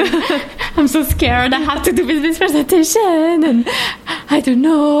me? Like, I'm so scared. I have to do this presentation, and I don't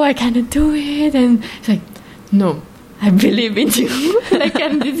know. I cannot do it. And it's like, no, I believe in you. Like,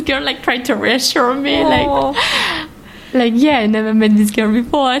 and this girl like tried to reassure me, like yeah, I never met this girl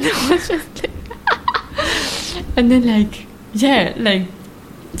before. And I was just like, and then like like.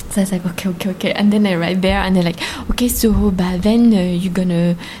 So I was like, okay. And then I arrived there, and they're like, okay, so then you're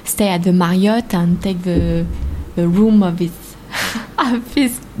gonna stay at the Marriott and take the room of this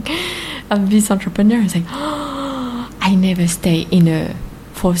entrepreneur. I was like, oh, I never stay in a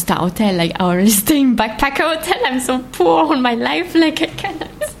 4-star hotel. Like, I always stay in backpacker hotel. I'm so poor on my life. Like,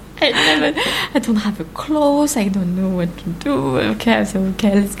 I don't have a clothes. I don't know what to do. Okay, so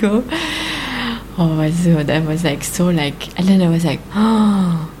let's go. Oh, so that was like so like, and then I was like,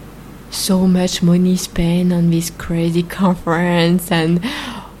 oh, so much money spent on this crazy conference, and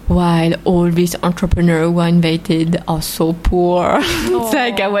while all these entrepreneurs who are invited are so poor. It's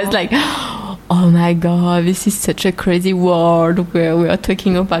like I was like, oh my God, this is such a crazy world where we are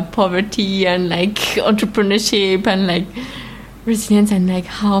talking about poverty and like entrepreneurship and like resilience, and like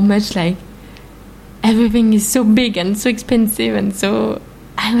how much like everything is so big and so expensive, and so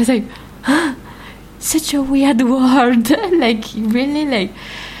I was like, huh? Such a weird world. Like really, like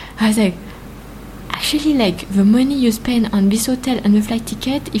I was like, actually, like the money you spend on this hotel and the flight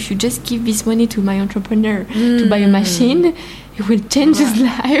ticket, if you just give this money to my entrepreneur to buy a machine, it will change his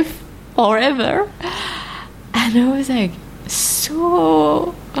life forever. And I was like,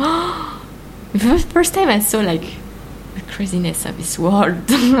 so the first time I saw like craziness of this world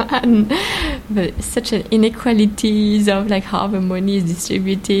and such an inequalities of like how the money is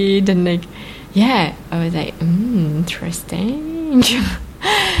distributed, and like I was like interesting.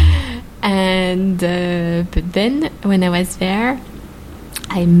 And but then when I was there,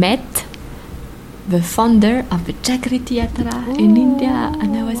 I met the founder of the Jagriti Yatra in India,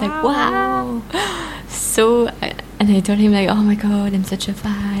 and I was like, wow. So, and I told him like, oh my God, I'm such a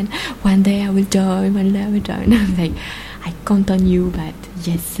fan. One day I will join. And I was like, I count on you, but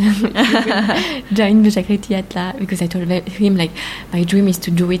yes, join the Jagriti Yatra, because I told him like, my dream is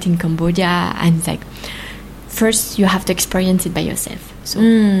to do it in Cambodia, and he's like, first you have to experience it by yourself. So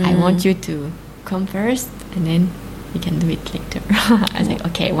I want you to come first, and then you can do it later. I was like,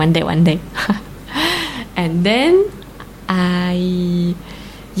 okay, one day. And then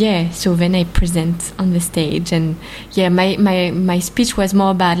so then I present on the stage, and my speech was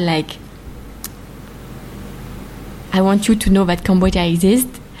more about like, I want you to know that Cambodia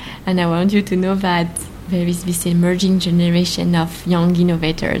exists, and I want you to know that there is this emerging generation of young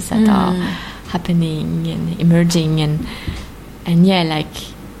innovators that are happening and emerging, and like,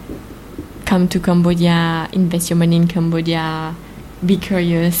 come to Cambodia, invest your money in Cambodia, be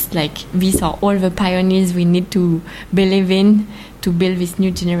curious. Like, these are all the pioneers we need to believe in to build this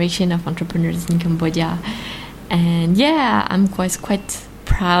new generation of entrepreneurs in Cambodia. And I'm quite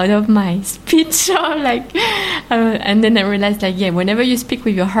proud of my speech. And then I realized like, whenever you speak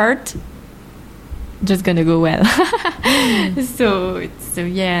with your heart, just gonna go well. So it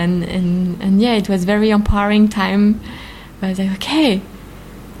was very empowering time. I was like, okay,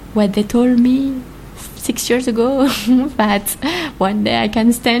 what they told me 6 years ago, that one day I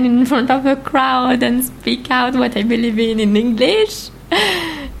can stand in front of a crowd and speak out what I believe in English.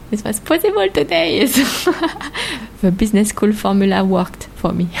 It was possible today. The business school formula worked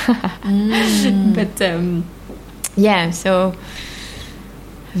for me. But so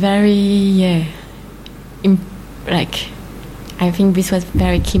very I think this was a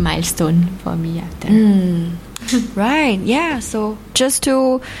very key milestone for me after. Right, yeah. So just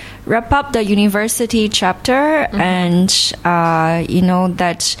to wrap up the university chapter, and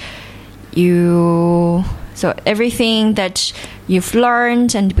that so everything that you've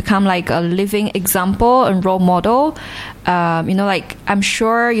learned and become like a living example and role model, like, I'm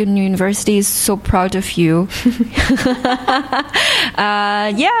sure your university is so proud of you. But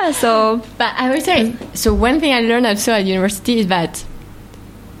I would say, so one thing I learned also at university is that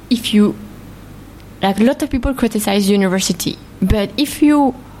if you, like, a lot of people criticize university, but if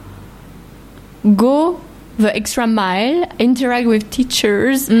you go the extra mile, interact with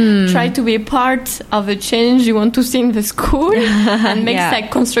teachers, try to be a part of the change you want to see in the school, and make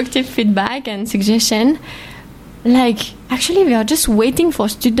like constructive feedback and suggestion, like, actually we are just waiting for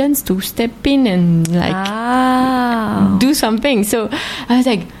students to step in and like do something. So I was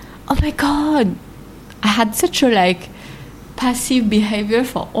like, oh my God, I had such a passive behavior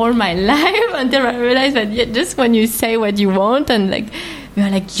for all my life, until I realized that just when you say what you want, and like, we are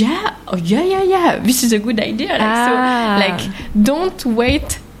like, this is a good idea. Don't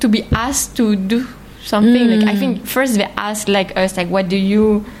wait to be asked to do something. Like, I think first they ask like us, like, what do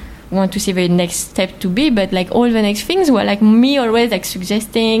you want to see the next step to be? But like, all the next things were like me always like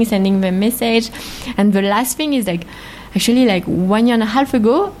suggesting, sending the message. And the last thing is like, actually, like 1.5 years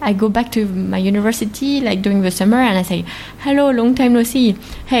ago, I go back to my university, like during the summer, and I say, hello, long time no see.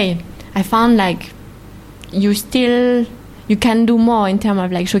 Hey, I found like you can do more in terms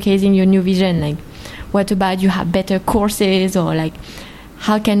of like showcasing your new vision. Like, what about you have better courses, or like,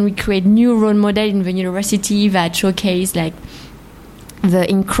 how can we create new role model in the university that showcase like the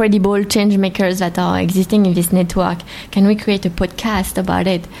incredible change makers that are existing in this network? Can we create a podcast about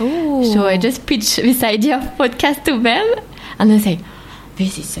it? Ooh. So I just pitched this idea of podcast to them, and they say,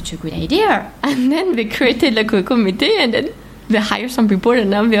 this is such a good idea. And then they created like a committee, and then they hire some people, and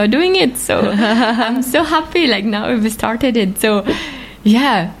now they are doing it. So I'm so happy, like, now we started it. So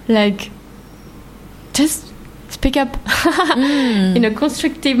like, just speak up in a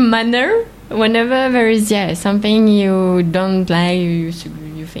constructive manner. Whenever there is something you don't like, you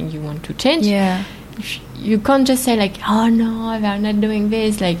think you want to change, you can't just say like, oh no, they're not doing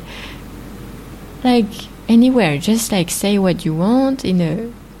this. Like anywhere, just like say what you want in a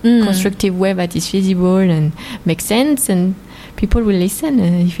constructive way that is feasible and makes sense, and people will listen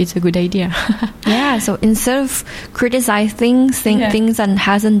if it's a good idea. So instead of criticizing things that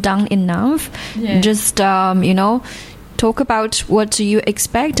hasn't done enough, just talk about what do you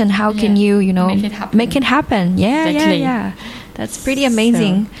expect and how can you make it happen. Exactly. That's pretty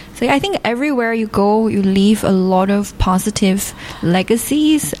amazing. So I think everywhere you go, you leave a lot of positive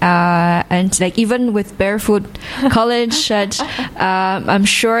legacies. And like even with Barefoot College, I'm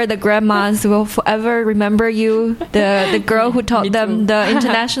sure the grandmas will forever remember you, the girl who taught them the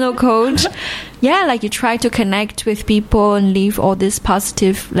international code. Yeah, like you try to connect with people and leave all this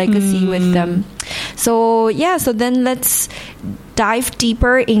positive legacy with them. So yeah, so then let's dive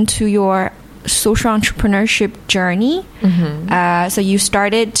deeper into your social entrepreneurship journey. So you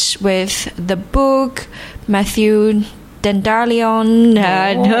started with the book Matthew Dandalion,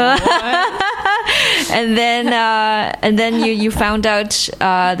 and then you found out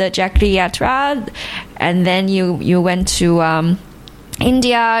the Jacqueline Yatra, and then you went to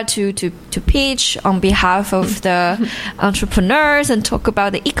India to pitch on behalf of the entrepreneurs and talk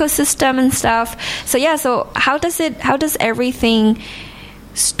about the ecosystem and stuff. So yeah, so how does everything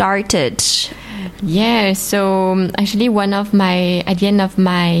started? Yeah, so actually at the end of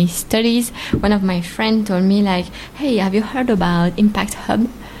my studies, one of my friends told me like, hey, have you heard about Impact Hub?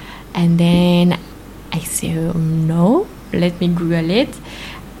 And then I said, no, let me Google it.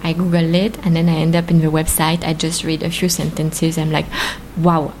 I Googled it, and then I end up in the website. I just read a few sentences. I'm like,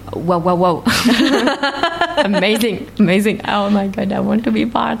 wow. amazing. Oh my God, I want to be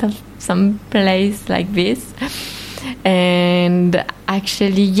part of some place like this. And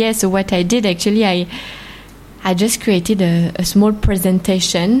actually, yeah, so what I did, actually, I just created a small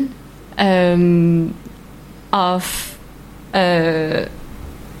presentation of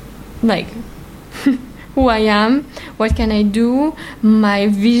like who I am, what can I do, my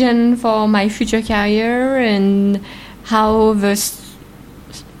vision for my future career, and how the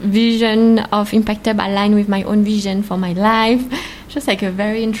vision of Impact Hub align with my own vision for my life. Just like a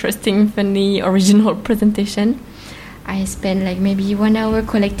very interesting, funny, original presentation. I spent like maybe 1 hour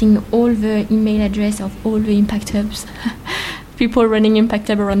collecting all the email address of all the Impact Hubs, people running Impact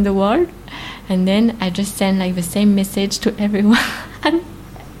Hub around the world, and then I just sent like the same message to everyone.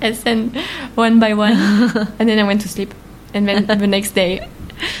 I sent one by one, and then I went to sleep. And then the next day,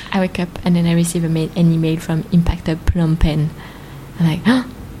 I wake up, and then I receive an email from Impact Hub Phnom Penh. I'm like,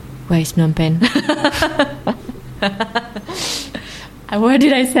 where is Phnom Penh? Where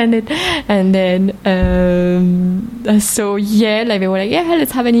did I send it? And then, so yeah, like they were like, yeah,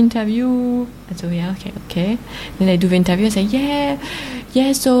 let's have an interview. And so yeah, okay. Then I do the interview. I say,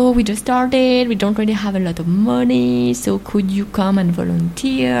 yeah, so we just started. We don't really have a lot of money. So could you come and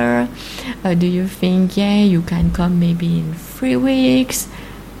volunteer? Do you think, you can come maybe in 3 weeks?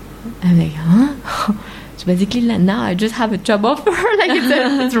 I'm like, huh? So basically, like, now I just have a job offer. Like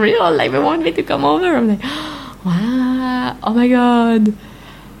it's real. Like they want me to come over. I'm like, wow, oh my God.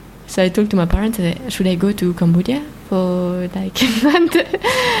 So I talked to my parents, should I go to Cambodia for like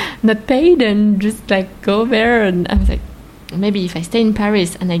not paid and just like go there? And I was like, maybe if I stay in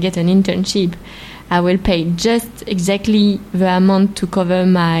Paris and I get an internship, I will pay just exactly the amount to cover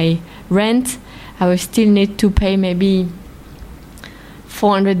my rent. I will still need to pay maybe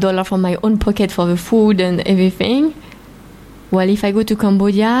 $400 from my own pocket for the food and everything. Well, if I go to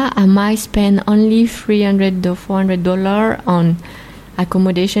Cambodia, I might spend only $300 or $400 on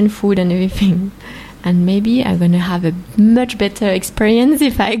accommodation, food, and everything. And maybe I'm going to have a much better experience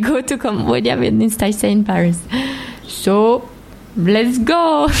if I go to Cambodia than if I stay in Paris. So, let's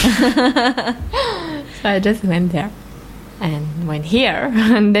go! So I just went there and went here.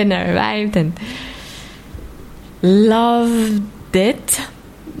 And then I arrived and loved it.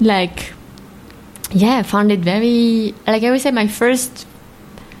 Like, yeah, I found it very, like I would say, my first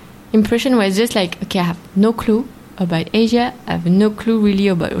impression was just like, okay, I have no clue about Asia. I have no clue really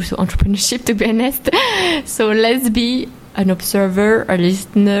about also entrepreneurship, to be honest. So let's be an observer, a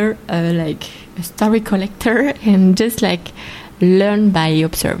listener, like a story collector, and just like learn by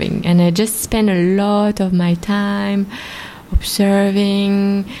observing. And I just spent a lot of my time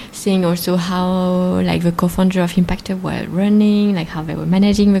observing, seeing also how like the co-founder of Impact Hub were running, like how they were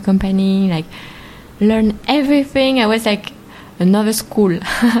managing the company, like learn everything. I was like another school.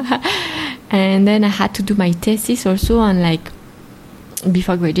 And then I had to do my thesis also on like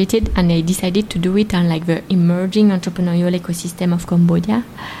before I graduated, and I decided to do it on like the emerging entrepreneurial ecosystem of Cambodia.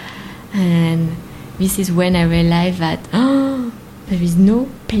 And this is when I realized that there is no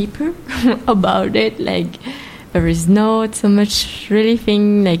paper about it, like there is not so much really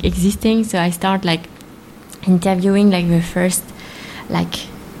thing like existing. So I start like interviewing like the first like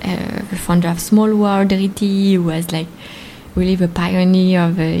the founder of Small World, Riti, who was like really the pioneer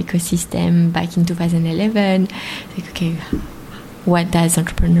of the ecosystem back in 2011. Like, okay, what does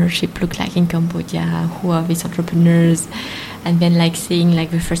entrepreneurship look like in Cambodia? Who are these entrepreneurs? And then like seeing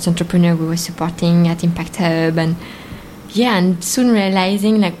like the first entrepreneur we were supporting at Impact Hub, and and soon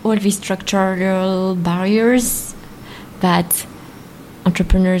realizing like all these structural barriers that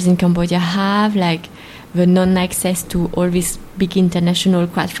entrepreneurs in Cambodia have, like the non-access to all this big international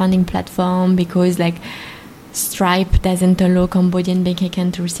crowdfunding platform, because like Stripe doesn't allow Cambodian bank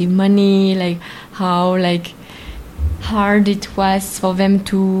account to receive money, like how like hard it was for them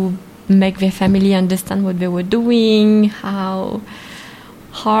to make their family understand what they were doing, how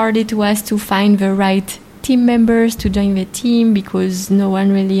hard it was to find the right team members to join the team, because no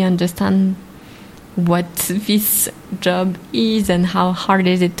one really understands what this job is and how hard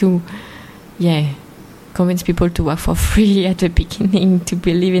is it to convince people to work for free at the beginning, to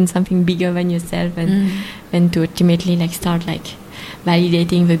believe in something bigger than yourself, and to ultimately like start like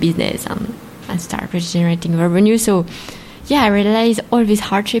validating the business and start generating revenue. So I realized all this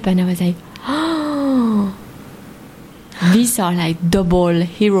hardship, and I was like, oh, these are like double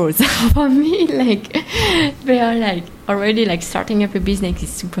heroes for me. Like they are like already like starting up a business is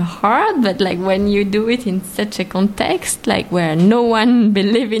super hard, but like when you do it in such a context, like where no one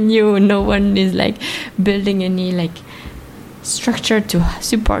believes in you, no one is like building any like structure to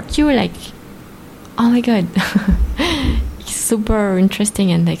support you, like oh my god, it's super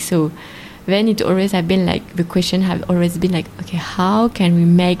interesting. And like so then it always have been like the question have always been like, okay, how can we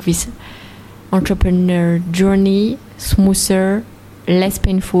make this entrepreneur journey smoother, less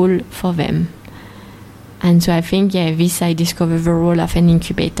painful for them? And so I think this I discovered the role of an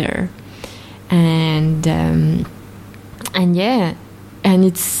incubator, and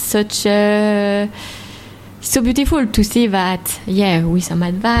it's such so beautiful to see that with some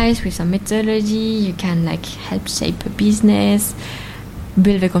advice, with some methodology, you can like help shape a business,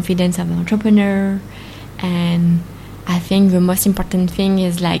 build the confidence of an entrepreneur. And I think the most important thing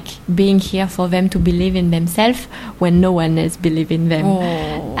is like being here for them to believe in themselves when no one else believes in them.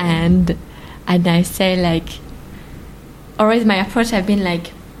 Oh. And I say like, always my approach have been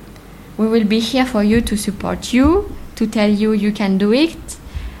like, we will be here for you to support you, to tell you you can do it,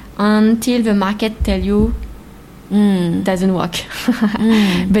 until the market tell you doesn't work.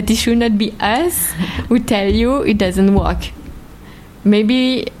 But it should not be us who tell you it doesn't work.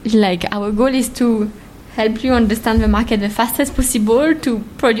 Maybe like our goal is to help you understand the market the fastest possible, to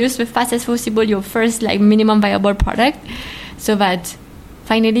produce the fastest possible your first like minimum viable product, so that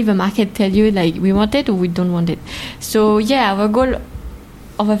finally the market tell you like we want it or we don't want it. So our goal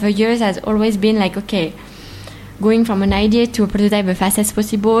over the years has always been like, okay, going from an idea to a prototype the fastest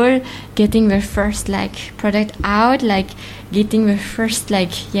possible, getting the first like product out, like getting the first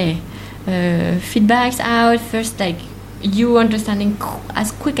like feedbacks out, first like you understanding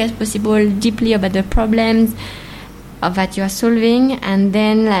as quick as possible deeply about the problems that you are solving, and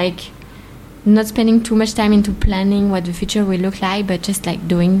then like not spending too much time into planning what the future will look like, but just like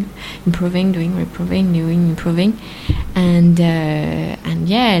doing, improving, doing, improving, doing, improving. And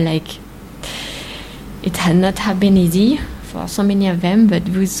like it had not have been easy for so many of them, but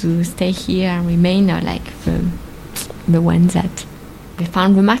those who stay here and remain are like the ones that they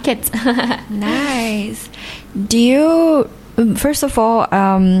found the market. Nice. Do you, first of all,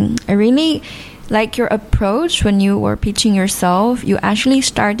 I really like your approach when you were pitching yourself. You actually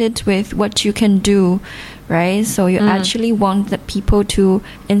started with what you can do, right? So you actually want the people to,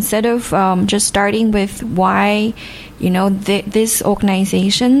 instead of just starting with why, these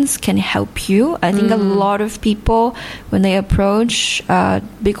organizations can help you. I think a lot of people, when they approach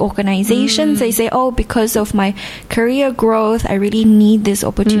big organizations, they say, oh, because of my career growth, I really need this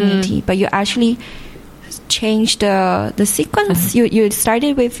opportunity. But you actually change the sequence. You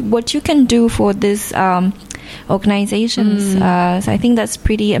started with what you can do for this organizations. So I think that's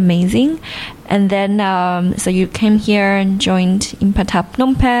pretty amazing. And then so you came here and joined Impatap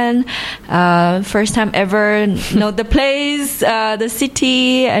Phnom Penh, first time ever, know the place, the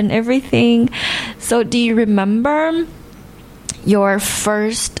city and everything. So do you remember your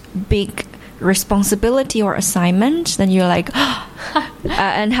first big responsibility or assignment? Then you're like,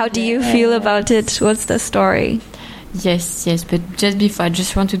 and how do you feel about it? What's the story? Yes. But just before, I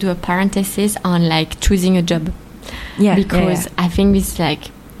just want to do a parenthesis on like choosing a job. Because I think it's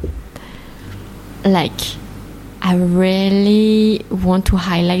like I really want to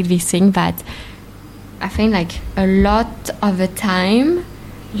highlight this thing that I think like a lot of the time,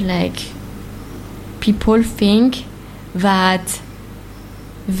 like people think that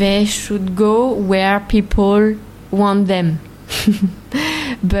they should go where people want them.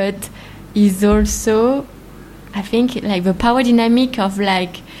 But is also, I think, like the power dynamic of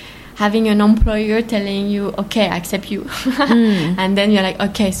like having an employer telling you, okay, I accept you. And then you're like,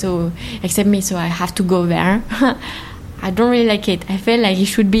 okay, so accept me, so I have to go there. I don't really like it. I feel like it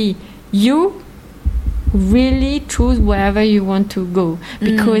should be you really choose wherever you want to go,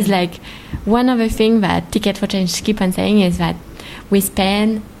 because like one of the things that Ticket for Change keep on saying is that we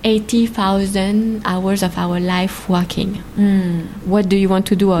spend 80,000 hours of our life working. What do you want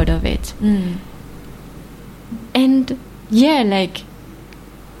to do out of it? And yeah, like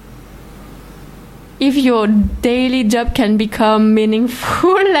if your daily job can become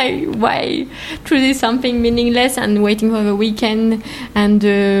meaningful, like why choosing something meaningless and waiting for the weekend and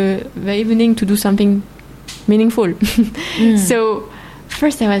the evening to do something meaningful? So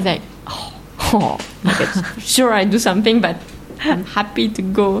first I was like, oh my God, sure I do something, but I'm happy to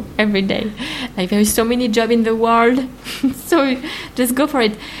go every day. Like there is so many jobs in the world, so just go for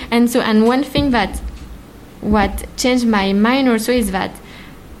it. And one thing that what changed my mind also is that,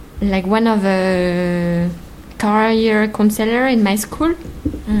 like one of the career counselor in my school,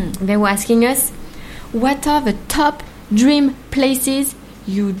 they were asking us, what are the top dream places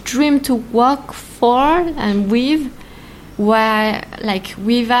you dream to work for and with, where like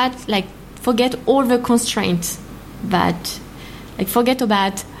with that, like forget all the constraints, that like forget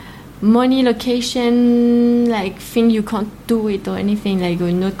about money, location, like thing you can't do it or anything, like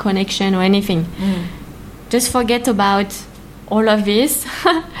no connection or anything. Just forget about all of this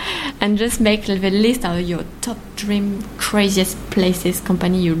and just make the list of your top dream, craziest places,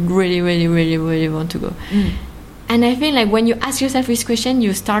 company you really, really, really, really want to go. And I think like when you ask yourself this question,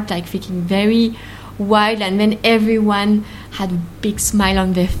 you start like thinking very wide, and then everyone had a big smile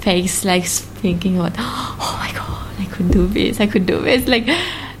on their face, like thinking about, oh my God, I could do this, like,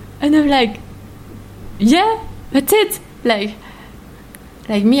 and I'm like, yeah, that's it. Like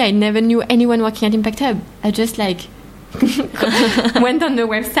me, I never knew anyone working at Impact Hub. I just like went on the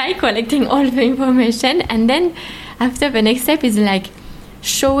website collecting all the information, and then after the next step is like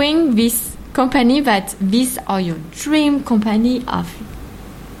showing this company that these are your dream company of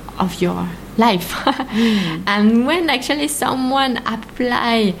your life. And when actually someone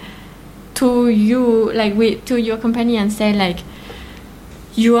apply to you, like to your company and say like,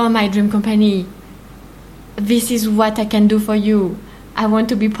 you are my dream company, this is what I can do for you, I want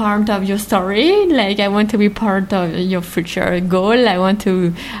to be part of your story, like I want to be part of your future goal,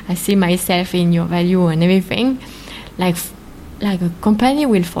 I see myself in your value and everything, like a company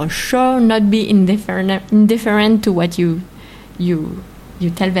will for sure not be indifferent to what you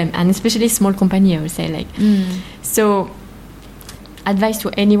tell them, and especially small company, I would say, like. So advice to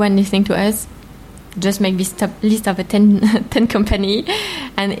anyone listening to us, just make this top list of a 10 company,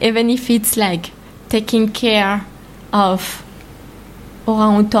 and even if it's like taking care of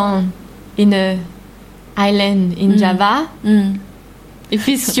orangutan in a island in Java, if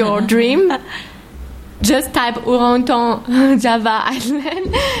it's your dream, just type orangutan Java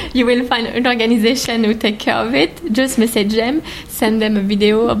island, you will find an organization who take care of it. Just message them, send them a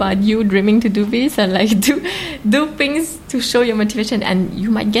video about you dreaming to do this, and like do things to show your motivation, and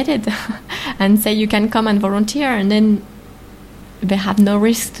you might get it. And say you can come and volunteer, and then they have no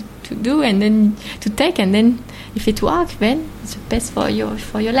risk to do and then to take, and then if it works, then it's the best for your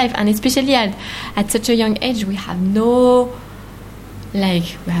life. And especially at such a young age, we have no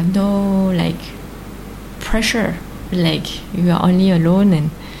pressure. Like you are only alone, and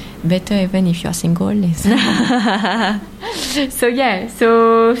better even if you're single. So yeah,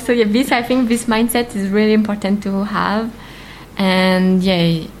 this, I think this mindset is really important to have. And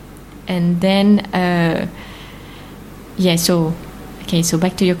then so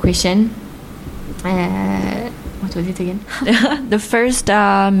back to your question. What was it again? The first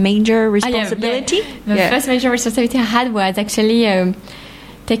major responsibility? The first major responsibility I had was actually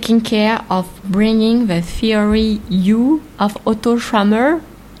taking care of bringing the theory U of Otto Scharmer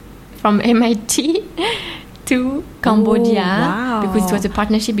from MIT to Cambodia, because it was a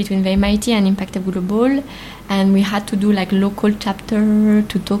partnership between the MIT and Impact Hub Global, and we had to do like local chapter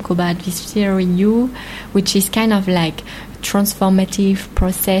to talk about this theory U, which is kind of like transformative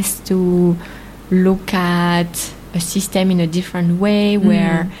process to look at a system in a different way,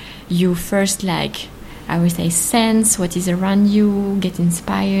 where you first, like I would say, sense what is around you, get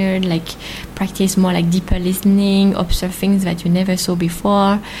inspired, like practice more like deeper listening, observe things that you never saw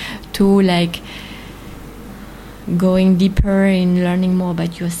before, to like going deeper in learning more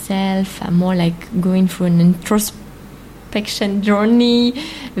about yourself, more like going through an introspection journey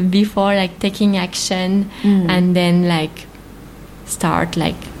before like taking action, and then like start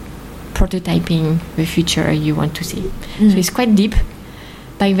like prototyping the future you want to see. So it's quite deep.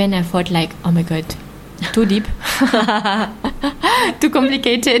 Back then I thought like, oh my god, too deep, too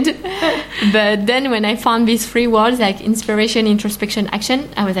complicated. But then when I found these 3 words, like inspiration, introspection, action,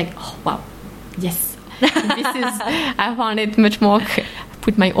 I was like, oh wow, yes, this is, I found it much more,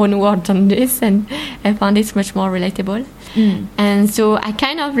 put my own words on this, and I found it much more relatable. And so I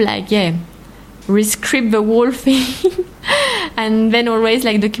kind of re-script the whole thing and then always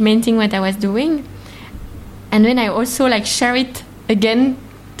like documenting what I was doing. And then I also like share it again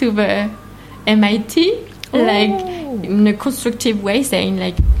to the MIT, like in a constructive way, saying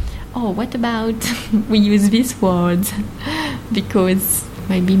like, oh, what about we use these words because it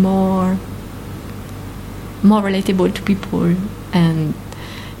might be more relatable to people. And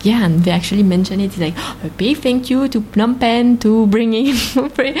yeah, and they actually mentioned it. It's like a big thank you to Phnom Penh to bring this.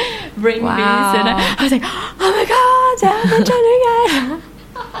 And I was like, oh my god,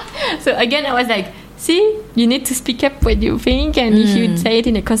 so again, I was like, see, you need to speak up what you think, and if you say it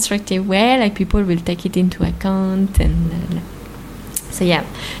in a constructive way, like people will take it into account. And so yeah,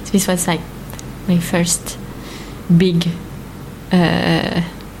 so this was like my first big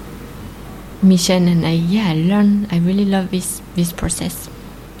mission, and I learned. I really love this process.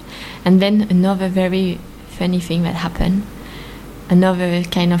 And then another very funny thing that happened, another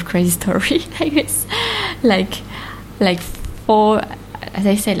kind of crazy story, I guess. Like for, as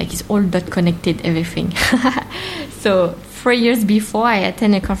I said, like it's all dot connected, everything. So 3 years before, I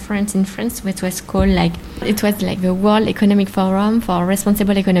attended a conference in France, which was called it was the World Economic Forum for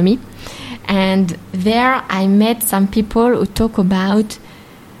Responsible Economy. And there I met some people who talk about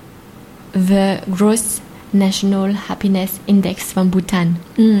the gross national happiness index from Bhutan.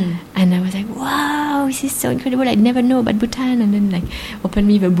 And I was like, wow, this is so incredible. I'd never know about Bhutan. And then opened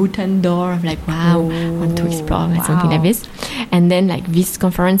me the Bhutan door of wow, I want to explore something like this. And then this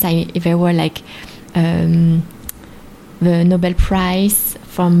conference, there were the Nobel Prize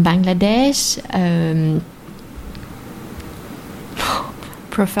from Bangladesh,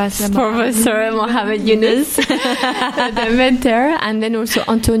 Professor Mohamed Yunus, the mentor, and then also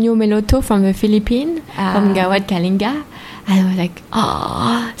Antonio Meloto from the Philippines, from Gawad Kalinga. And I was like,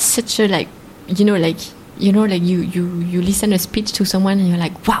 oh, such a you listen a speech to someone and you're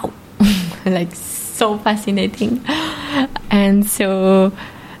like, wow, so fascinating. And so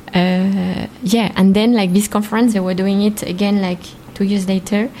and then this conference, they were doing it again 2 years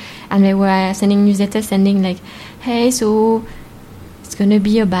later, and they were sending newsletters hey, so it's going to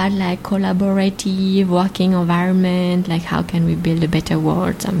be about collaborative working environment, how can we build a better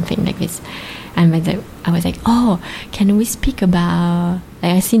world, something like this. And I was like, oh, can we speak about,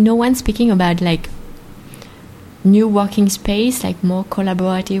 I see no one speaking about new working space, more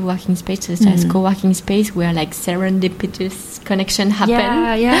collaborative working space, such as co-working space where serendipitous connection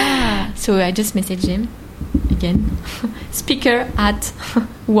happen. Yeah. So I just messaged him again, speaker at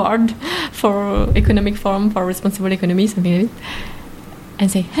World for Economic Forum for Responsible Economy, something like that,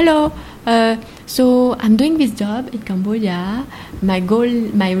 and say, hello, so I'm doing this job in Cambodia. My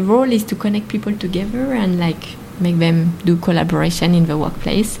role is to connect people together and make them do collaboration in the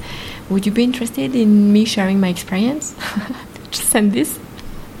workplace. Would you be interested in me sharing my experience? Just send this.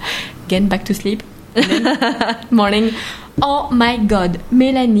 Again, back to sleep. And then morning. Oh my God,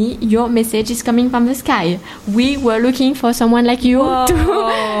 Melanie, your message is coming from the sky. We were looking for someone like you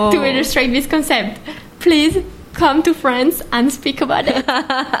to illustrate this concept. Please come to France and speak about it.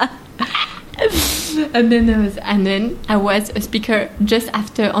 And then I was a speaker just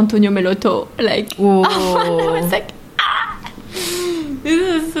after Antonio Meloto. I was like,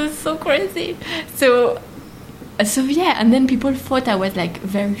 this is so crazy. So yeah, and then people thought I was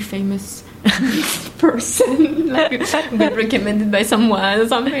very famous person, been recommended by someone or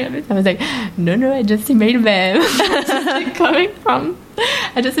something like that. I was like, no, I just emailed them.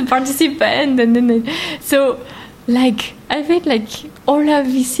 I just a participant, and then so I think all of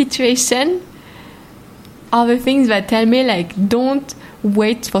these situations are the things that tell me don't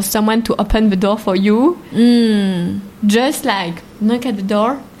wait for someone to open the door for you. Just knock at the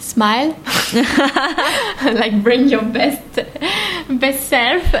door, smile, bring your best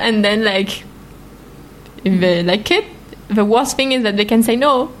self, and then if they like it, the worst thing is that they can say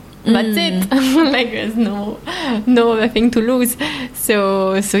no. That's it. There's no other thing to lose.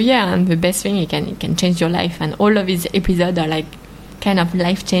 So yeah, and the best thing, it can change your life. And all of these episodes are kind of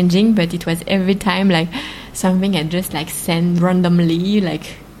life changing, but it was every time something I just send randomly an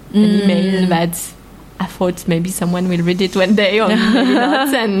email that I thought maybe someone will read it one day or maybe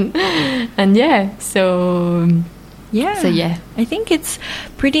not, and yeah, so yeah, I think it's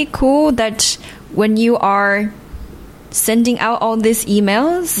pretty cool that when you are sending out all these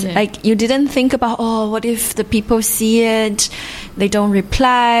emails, you didn't think about, what if the people see it, they don't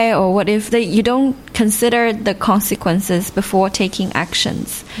reply, or what if you don't consider the consequences before taking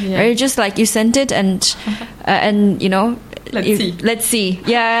actions. Right? Just you sent it and let's see.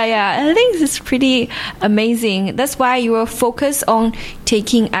 Yeah. I think it's pretty amazing. That's why you will focus on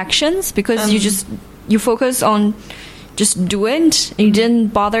taking actions, because you just you focus on just do it. You didn't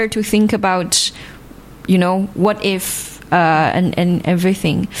bother to think about, what if and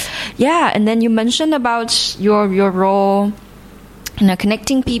everything. Yeah, and then you mentioned about your role,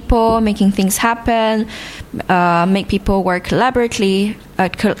 connecting people, making things happen, make people work collaboratively,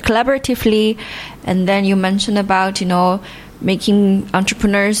 and then you mentioned about making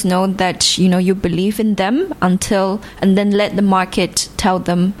entrepreneurs know that you believe in them and then let the market tell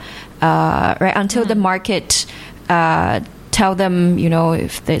them until the market tell them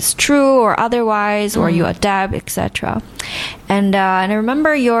if it's true or otherwise, or you adapt, etc. And I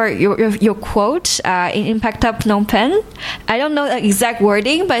remember your quote in Impact Up Phnom Penh. I don't know the exact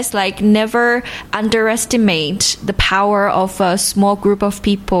wording, but it's like, never underestimate the power of a small group of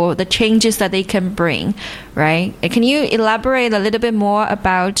people, the changes that they can bring, right? Can you elaborate a little bit more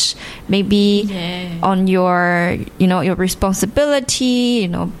about maybe on your your responsibility,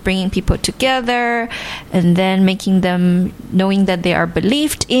 bringing people together and then making them knowing that they are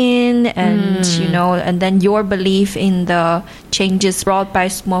believed in, and and then your belief in the changes brought by a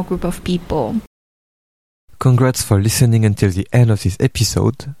small group of people. Congrats for listening until the end of this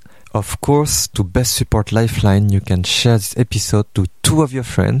episode. Of course, to best support Lifeline, you can share this episode to 2 of your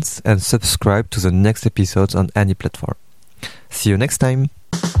friends and subscribe to the next episodes on any platform. See you next time!